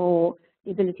knowledge or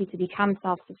the ability to become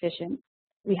self-sufficient.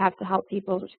 We have to help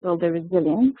people to build their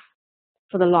resilience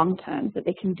for the long term so that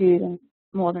they can do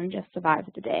more than just survive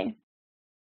the day.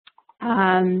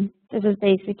 This is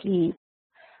basically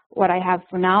what I have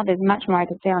for now. There's much more I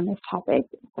could say on this topic,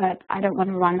 but I don't want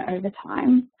to run over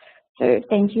time. So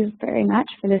thank you very much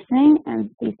for listening,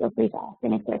 and please feel free to ask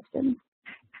any questions.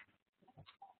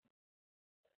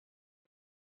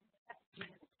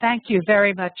 Thank you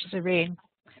very much, Zareen.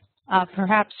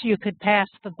 Perhaps you could pass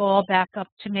the ball back up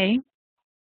to me.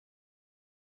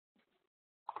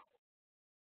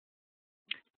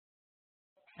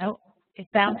 Oh, it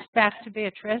bounced back to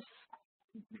Beatrice.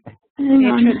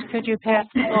 Beatrice, could you pass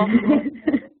the ball?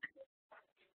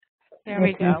 There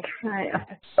we go.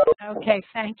 Okay,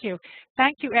 thank you.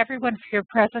 Thank you, everyone, for your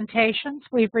presentations.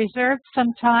 We've reserved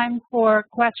some time for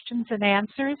questions and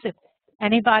answers. If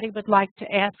anybody would like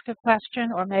to ask a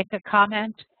question or make a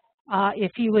comment,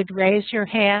 if you would raise your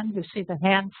hand, you see the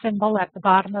hand symbol at the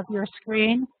bottom of your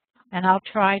screen, and I'll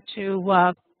try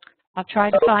to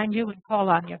find you and call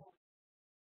on you.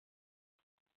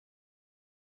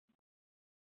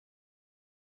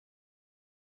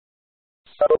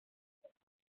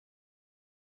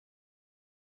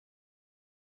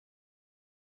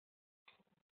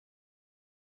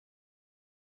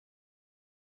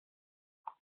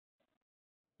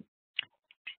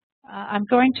 I'm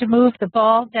going to move the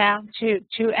ball down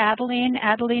to Adeline.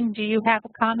 Adeline, do you have a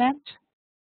comment?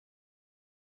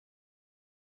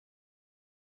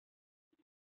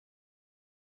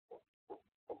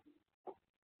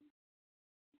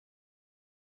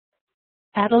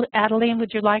 Adeline,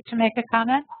 would you like to make a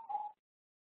comment?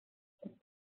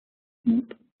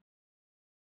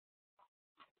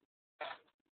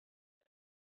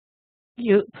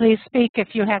 You please speak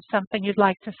if you have something you'd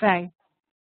like to say.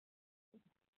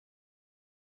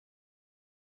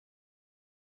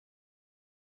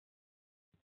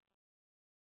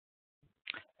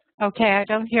 Okay, I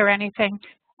don't hear anything.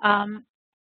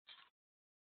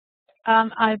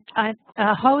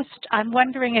 Host, I'm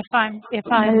wondering if I'm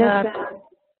calling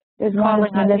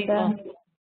on people.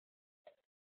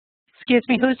 Excuse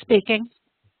me, who's speaking?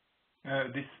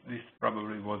 This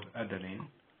probably was Adeline,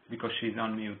 because she's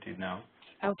unmuted now.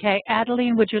 Okay,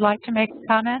 Adeline, would you like to make a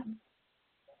comment?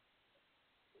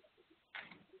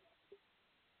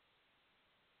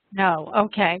 No,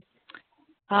 okay.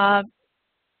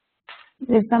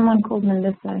 There's someone called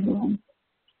Melissa who wants.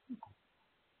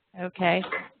 Okay.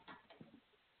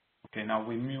 Okay, now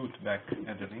we mute back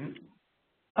Adeline.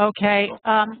 Okay.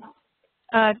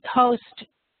 Host,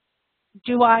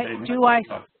 do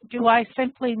I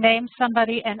simply name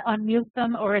somebody and unmute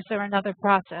them, or is there another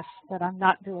process that I'm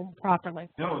not doing properly?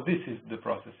 No, this is the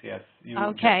process. Yes. You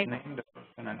okay. just name the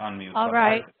person and unmute. All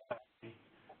right.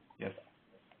 Yes.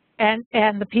 And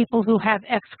the people who have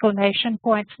exclamation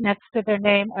points next to their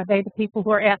name, are they the people who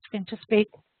are asking to speak?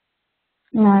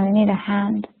 No, they need a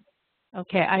hand.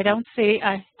 Okay, I don't see,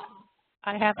 I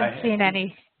haven't seen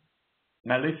any.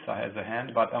 Melissa has a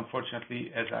hand, but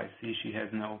unfortunately, as I see, she has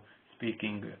no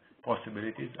speaking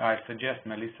possibilities. I suggest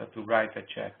Melissa to write a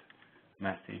chat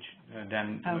message,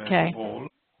 then to all,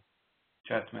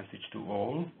 chat message to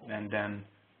all, and then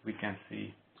we can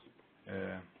see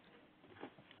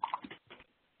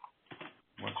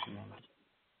what she wants.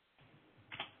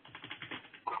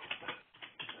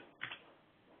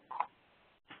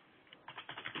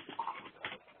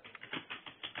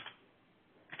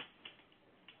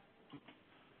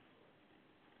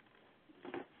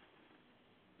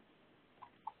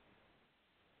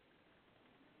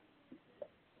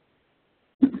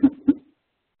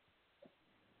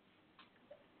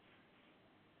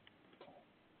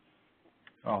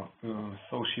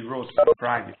 So she wrote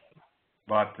private,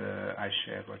 but I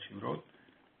shared what she wrote,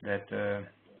 that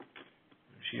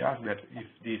she asked that if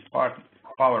these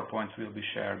PowerPoints will be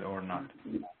shared or not.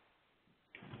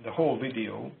 The whole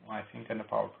video, I think, and the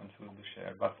PowerPoints will be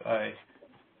shared, but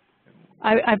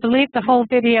I believe the whole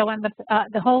video and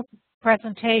the whole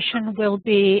presentation will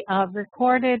be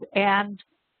recorded and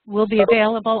will be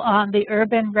available on the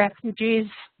Urban Refugees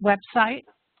website.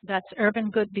 That's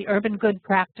the Urban Good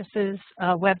Practices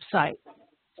website.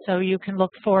 So you can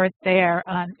look for it there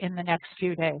in the next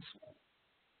few days.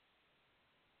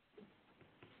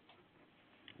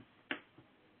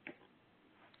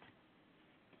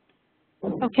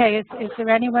 Okay, is there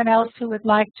anyone else who would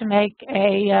like to make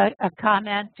a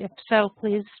comment? If so,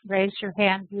 please raise your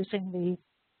hand using the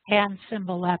hand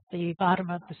symbol at the bottom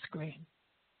of the screen.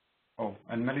 Oh,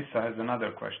 and Melissa has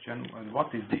another question.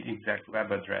 What is the exact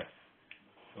web address?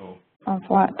 So, of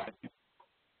what?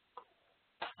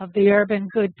 Of the Urban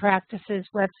Good Practices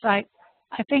website.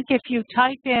 I think if you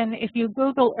type in, if you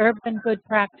Google Urban Good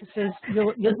Practices,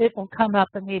 it will come up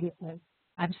immediately.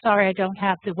 I'm sorry I don't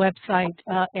have the website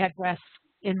address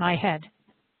in my head.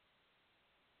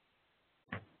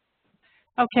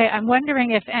 Okay, I'm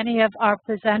wondering if any of our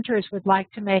presenters would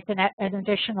like to make an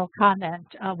additional comment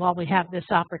while we have this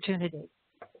opportunity.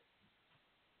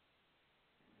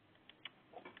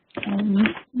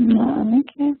 No,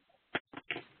 okay.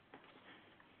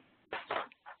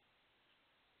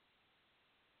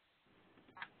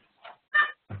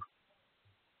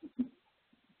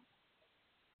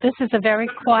 This is a very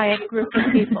quiet group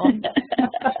of people.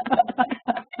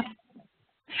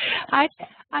 I'd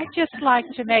just like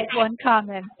to make one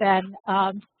comment then.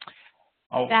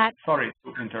 Sorry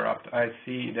to interrupt. I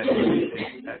see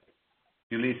that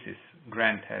Ulysses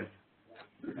Grant has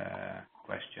a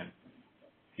question.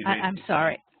 I'm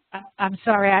sorry. I'm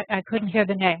sorry. I couldn't hear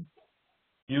the name.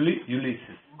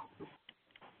 Ulysses.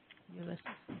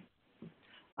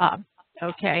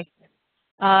 Okay.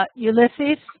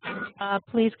 Ulysses,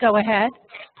 please go ahead.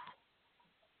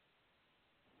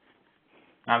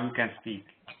 Now you can speak.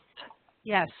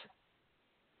 Yes.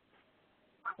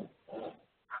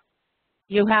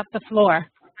 You have the floor.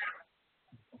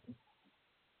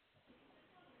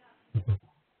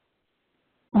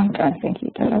 Okay, thank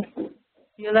you, Taylor.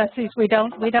 Ulysses, we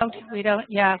don't,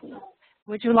 yeah.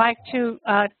 Would you like to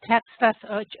text us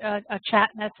a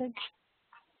chat message?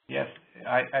 Yes,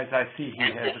 as I see, he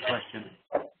has a question.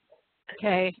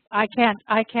 Okay, I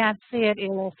can't see it,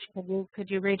 Elish. Could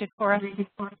you read it for us?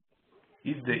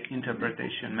 Is the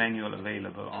interpretation manual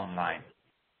available online?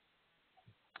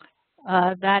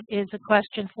 That is a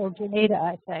question for Janita,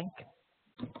 I think.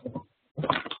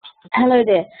 Hello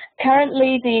there.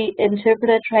 Currently, the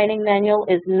interpreter training manual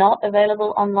is not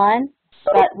available online,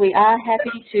 but we are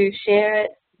happy to share it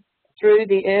through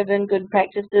the Urban Good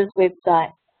Practices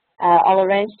website. I'll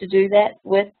arrange to do that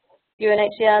with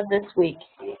UNHCR this week.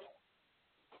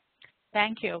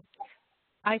 Thank you.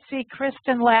 I see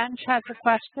Kristen Lange has a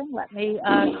question. Let me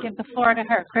give the floor to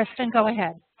her. Kristen, go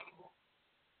ahead.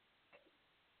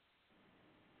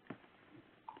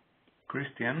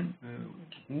 Christian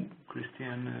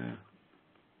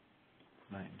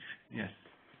Lange, yes.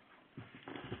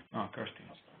 Oh, Kirsten.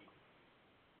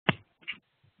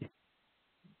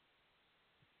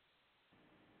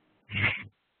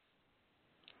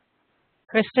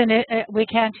 Kristen, we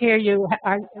can't hear you.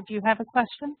 Do you have a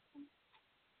question?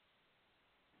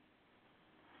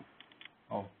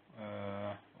 Oh,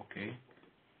 okay.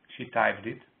 She typed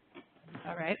it.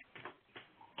 All right.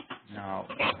 Now,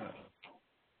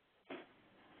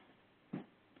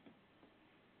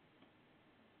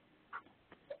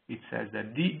 it says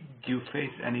that did you face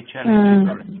any challenges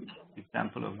or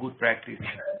example of good practices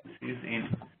in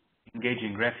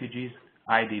engaging refugees,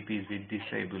 IDPs with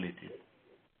disabilities?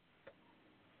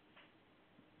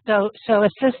 So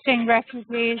assisting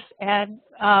refugees and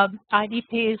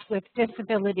IDPs with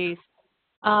disabilities.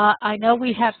 I know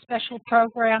we have special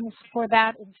programs for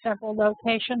that in several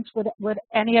locations. Would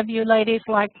any of you ladies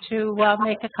like to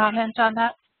make a comment on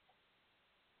that?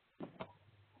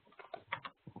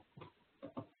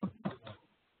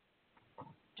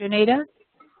 Janita?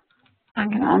 I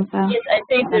can answer. Yes, I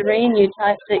think, Doreen, you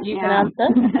typed that you can answer.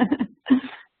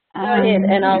 Go ahead,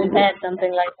 and I'll add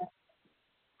something later.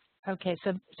 Okay, so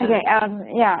okay,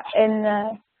 yeah,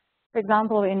 for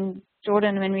example, in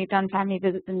Jordan, when we've done family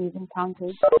visits and we've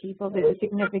encountered people, there's a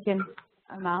significant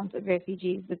amount of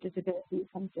refugees with disabilities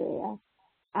from Syria.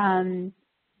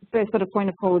 First sort of point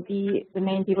of call would be the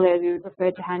main people there we would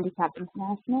refer to Handicap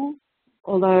International,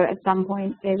 although at some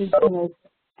point there was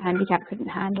Handicap couldn't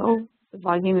handle the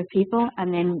volume of people,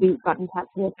 and then we got in touch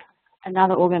with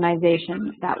another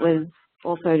organization that was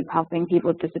also helping people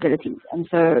with disabilities.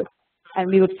 And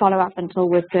we would follow up until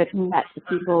we're certain that the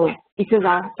people, because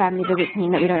our family visits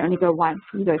mean that we don't only go once,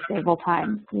 we go several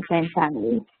times to the same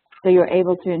family. So you're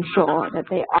able to ensure that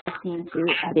they are seen to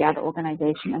by the other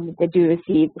organization and that they do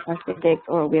receive the prosthetics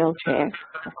or a wheelchair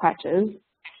or crutches.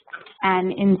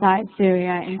 And inside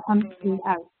Syria, in Homs, we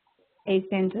have a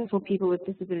center for people with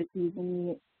disabilities, and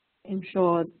we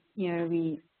ensure,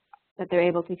 that they're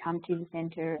able to come to the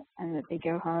center and that they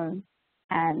go home,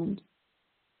 and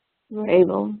we're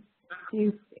able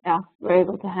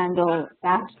to handle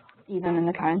that even in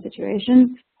the current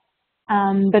situation.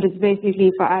 But it's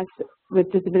basically for us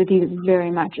with disabilities, it's very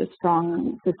much a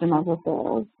strong system of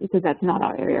referrals because that's not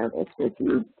our area of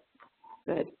expertise.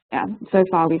 But yeah, so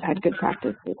far we've had good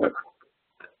practice with it.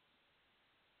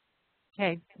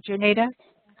 Okay, Janita?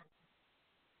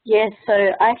 Yes, so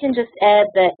I can just add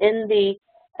that in the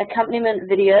accompaniment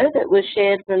video that was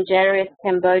shared from Jesuit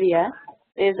Cambodia,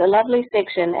 there's a lovely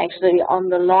section actually on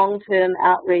the long-term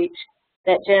outreach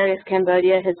that Jesuit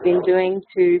Cambodia has been doing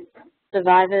to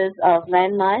survivors of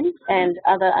landmines and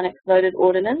other unexploded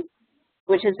ordnance,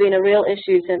 which has been a real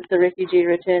issue since the refugee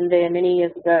returned there many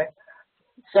years ago.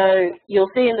 So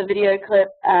you'll see in the video clip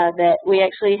that we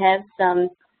actually have some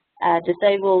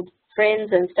disabled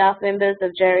friends and staff members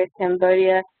of Jesuit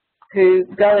Cambodia who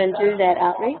go and do that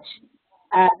outreach.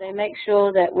 They make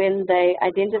sure that when they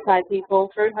identify people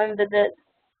through home visits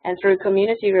and through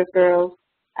community referrals,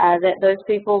 that those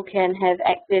people can have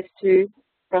access to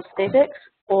prosthetics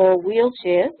or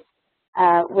wheelchairs,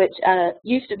 which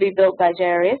used to be built by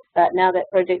JRF, but now that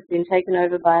project's been taken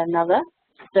over by another.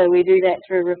 So we do that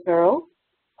through referral.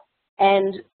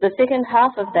 And the second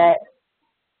half of that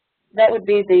would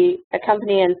be the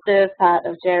accompany and serve part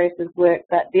of JRF's work.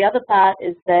 But the other part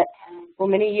is that for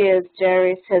many years,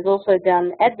 JRF has also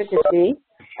done advocacy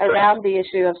around the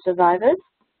issue of survivors.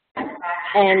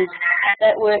 And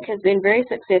that work has been very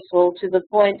successful to the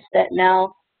point that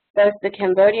now both the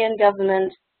Cambodian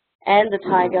government and the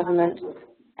Thai government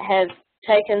have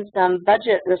taken some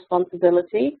budget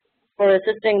responsibility for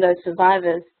assisting those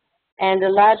survivors. And a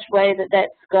large way that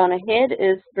that's gone ahead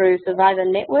is through survivor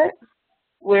networks,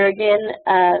 where again,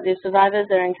 the survivors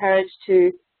are encouraged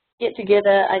to get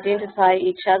together, identify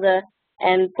each other,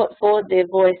 and put forward their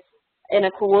voice in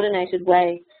a coordinated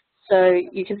way. So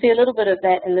you can see a little bit of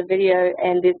that in the video,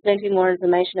 and there's plenty more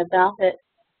information about it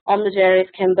on the JRS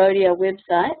Cambodia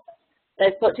website.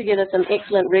 They've put together some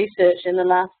excellent research in the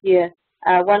last year.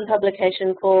 One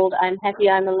publication called I'm Happy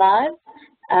I'm Alive,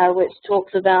 which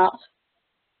talks about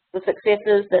the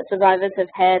successes that survivors have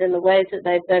had and the ways that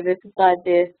they've diversified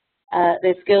their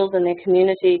skills and their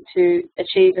community to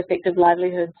achieve effective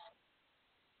livelihoods.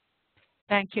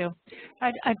 Thank you.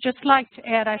 I'd just like to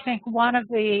add, I think one of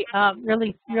the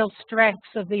real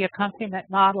strengths of the accompaniment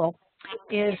model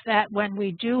is that when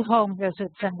we do home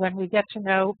visits and when we get to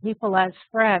know people as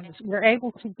friends, we're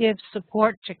able to give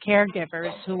support to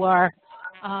caregivers who are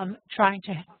trying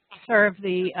to serve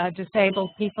the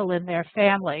disabled people in their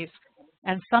families.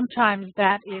 And sometimes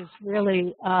that is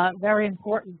really very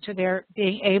important to their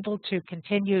being able to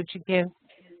continue to give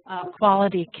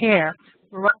quality care.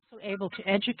 We're also able to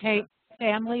educate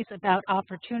families about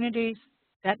opportunities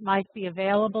that might be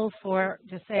available for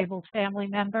disabled family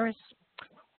members.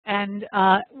 And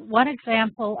one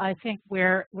example, I think,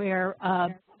 where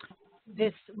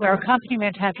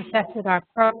accompaniment has affected our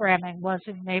programming was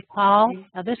in Nepal.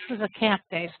 Now, this was a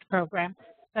camp-based program,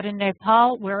 but in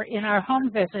Nepal, where in our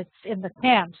home visits in the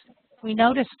camps, we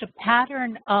noticed a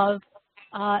pattern of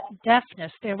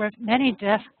deafness. There were many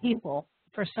deaf people,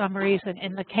 for some reason,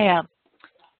 in the camp.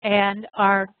 And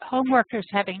our home workers,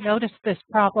 having noticed this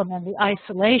problem and the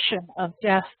isolation of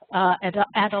deaf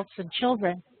adults and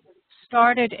children,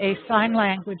 started a sign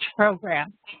language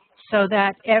program so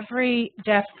that every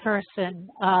deaf person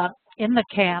in the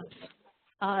camps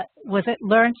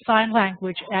learned sign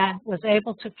language and was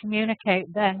able to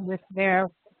communicate then with their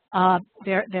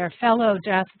fellow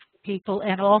deaf people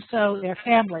and also their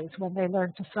families when they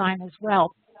learned to sign as well.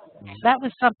 That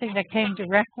was something that came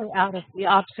directly out of the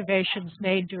observations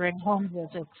made during home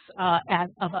visits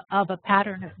of a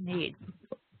pattern of need.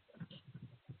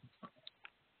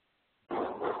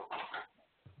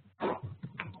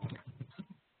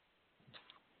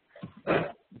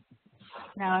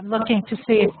 Now I'm looking to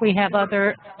see if we have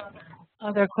other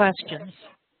questions.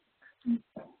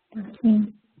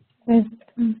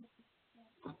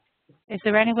 Is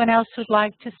there anyone else who'd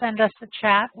like to send us a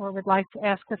chat or would like to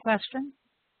ask a question?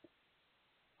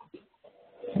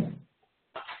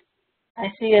 I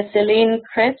see a Celine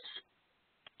Krebs.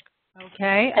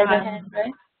 Okay. As a hand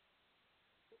raised.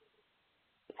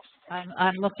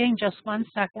 I'm looking. Just one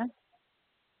second.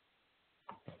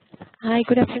 Hi,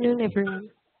 good afternoon, everyone.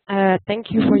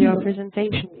 Thank you for your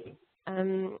presentation.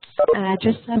 I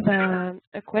just have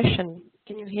a question.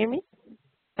 Can you hear me?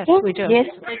 Yes, we do. Yes,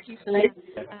 thank you, Celine.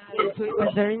 So it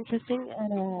was very interesting,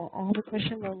 and I have a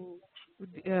question on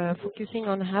focusing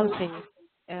on housing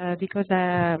because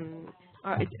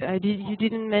you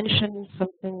didn't mention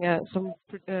something, some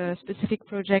specific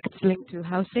projects linked to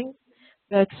housing,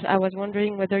 but I was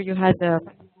wondering whether you had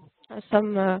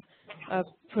some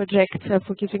project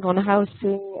focusing on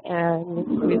housing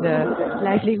and with a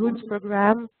livelihoods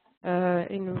program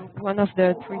in one of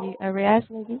the 3 areas,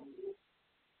 maybe.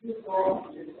 We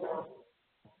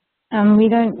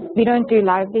don't do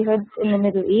livelihoods in the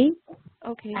Middle East.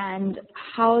 Okay. And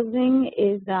housing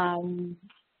is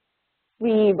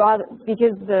we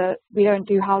don't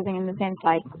do housing in the sense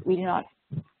like we don't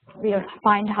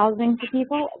find housing for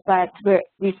people, but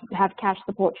we have cash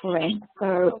support for rent. So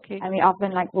okay. and we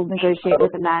often we'll negotiate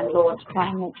with the landlord to try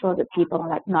and make sure that people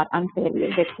are not unfairly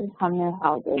evicted from their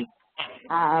houses.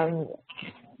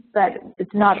 But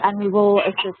it's not, and we will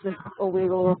assist with, or we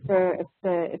will refer if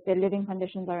their living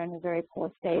conditions are in a very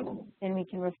poor state, then we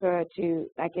can refer to,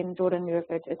 like in Jordan, we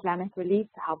refer to Islamic Relief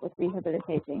to help with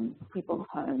rehabilitating people's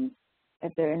homes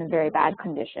if they're in a very bad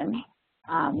condition.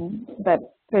 But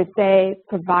per se,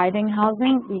 providing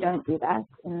housing, we don't do that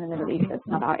in the Middle East. That's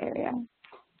not our area.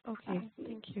 Okay,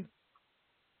 thank you.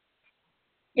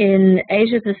 In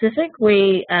Asia Pacific,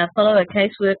 we follow a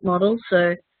casework model.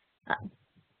 So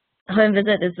home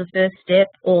visit is the first step,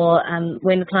 or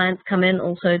when clients come in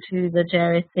also to the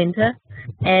JRS Centre,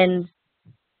 and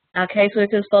our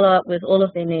caseworkers follow up with all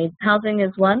of their needs. Housing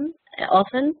is one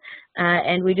often,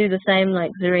 and we do the same,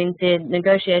 like Zareen said,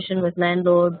 negotiation with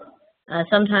landlords.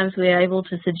 Sometimes we are able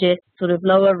to suggest sort of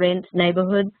lower rent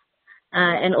neighbourhoods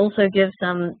and also give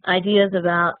some ideas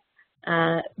about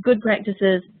good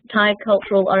practices, Thai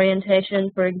cultural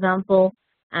orientation, for example,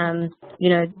 you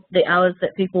know, the hours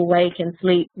that people wake and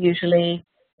sleep usually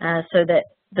so that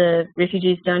the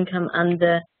refugees don't come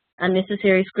under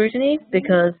unnecessary scrutiny,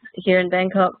 because here in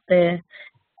Bangkok they're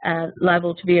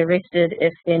liable to be arrested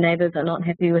if their neighbours are not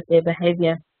happy with their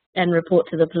behaviour and report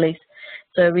to the police.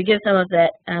 So we give some of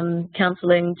that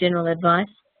counselling, general advice,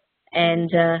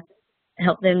 and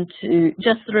help them to,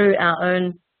 just through our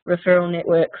own referral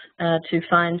networks to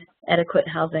find adequate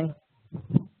housing.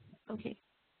 Okay.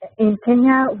 In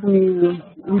Kenya, we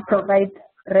provide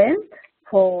rent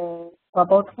for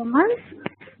about 4 months,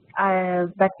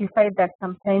 but we find that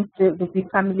sometimes there will be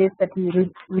families that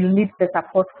will need the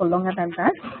support for longer than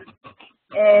that.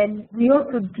 And we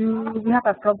also we have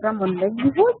a program on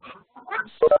livelihood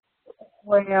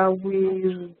where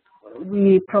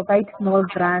we provide small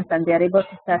grants and they are able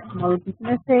to start small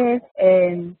businesses,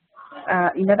 and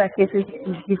in other cases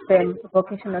we give them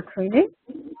vocational training,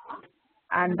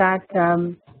 and that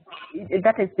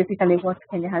is basically what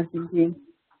Kenya has been doing.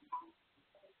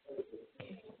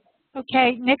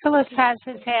 Okay, Nicholas has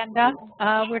his hand up.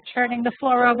 We're turning the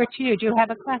floor over to you. Do you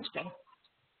have a question?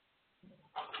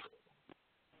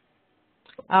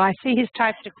 Oh, I see he's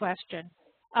typed a question.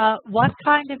 What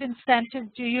kind of incentive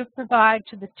do you provide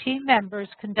to the team members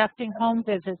conducting home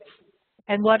visits,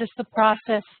 and what is the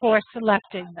process for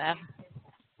selecting them?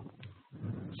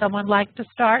 Someone like to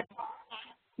start?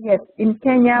 Yes, in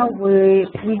Kenya we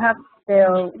have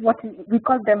what we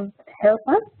call them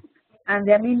helpers, and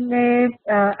they are mainly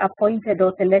appointed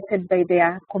or selected by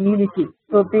their community.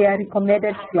 So they are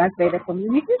recommended to us by the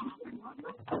community.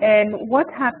 And what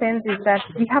happens is that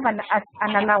we have an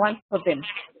allowance for them.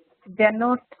 They're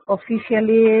not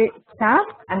officially staff,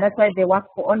 and that's why they work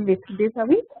for only 2 days a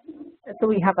week. So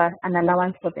we have an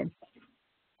allowance for them.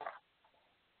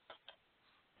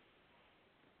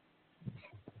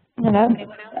 Hello.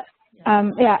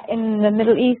 Yeah, in the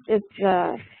Middle East,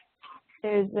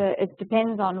 it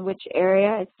depends on which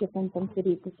area. It's different from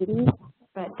city to city,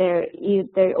 but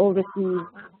they all receive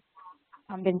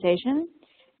compensation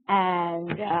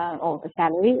and or the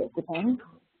salary. It depends.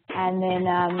 And then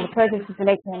the process of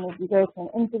selection is you go through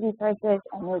an interview process,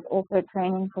 and there's also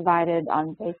training provided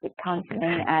on basic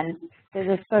counseling, and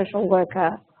there's a social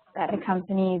worker that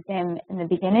accompanies them in the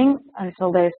beginning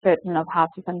until they're certain of how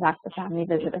to conduct the family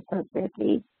visit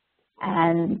appropriately.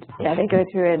 And yeah, they go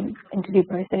through an interview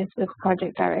process with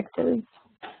project directors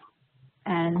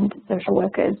and social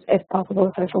workers, if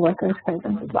possible, social workers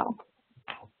present as well.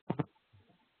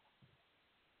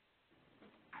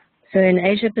 So in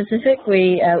Asia Pacific,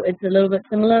 it's a little bit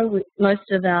similar. Most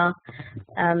of our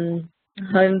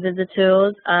home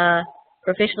visitors are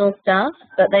professional staff,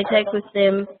 but they take with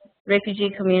them refugee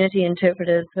community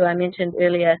interpreters, who I mentioned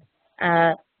earlier.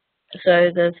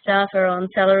 So the staff are on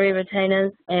salary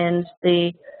retainers, and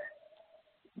the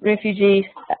refugee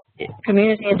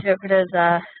community interpreters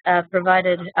are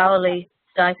provided hourly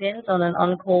stipends on an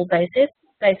on-call basis.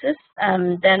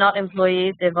 They're not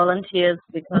employees, they're volunteers,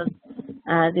 because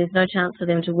there's no chance for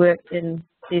them to work in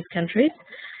these countries.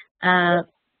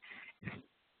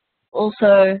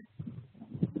 Also,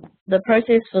 the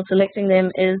process for selecting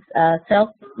them is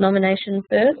self-nomination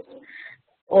first,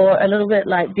 or a little bit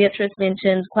like Beatrice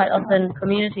mentioned, quite often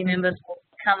community members will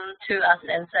come to us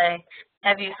and say,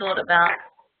 have you thought about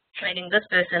training this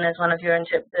person as one of your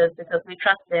interpreters, because we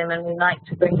trust them and we like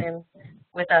to bring them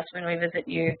with us when we visit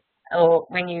you, or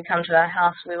when you come to our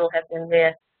house, we will have them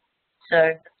there.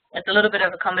 So it's a little bit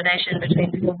of a combination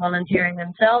between people volunteering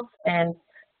themselves and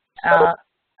our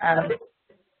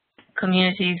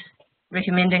communities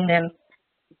recommending them.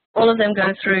 All of them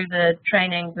go through the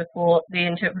training before, the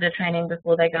interpreter training,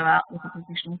 before they go out with the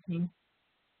professional team.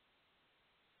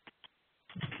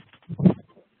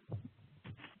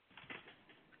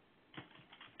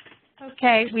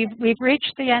 Okay, we've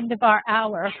reached the end of our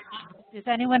hour. Does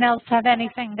anyone else have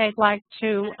anything they'd like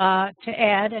to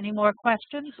add? Any more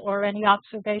questions or any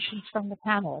observations from the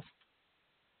panelists?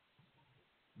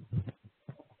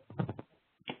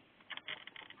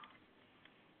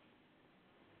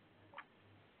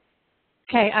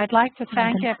 Okay, I'd like to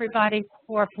thank everybody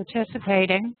for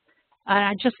participating.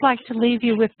 I'd just like to leave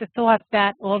you with the thought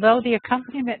that although the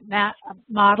accompaniment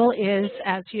model is,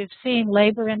 as you've seen,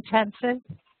 labor intensive,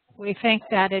 we think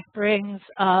that it brings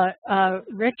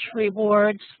rich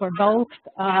rewards for both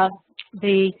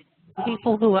the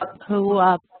people who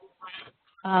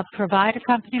provide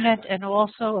accompaniment, and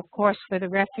also, of course, for the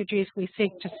refugees we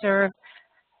seek to serve.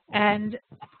 And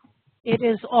it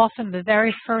is often the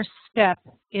very first step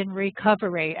in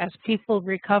recovery. As people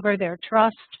recover their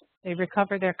trust, they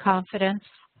recover their confidence,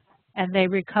 and they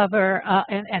recover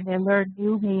and they learn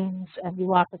new means and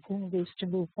new opportunities to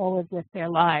move forward with their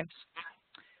lives.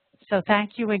 So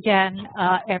thank you again,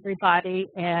 everybody,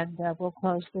 and we'll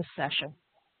close this session.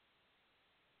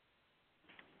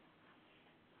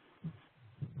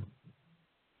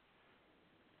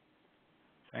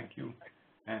 Thank you,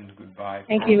 and goodbye.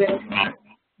 Thank you.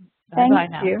 Thank Bye-bye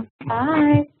now. you.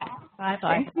 Bye.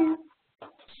 Bye-bye. Thank you.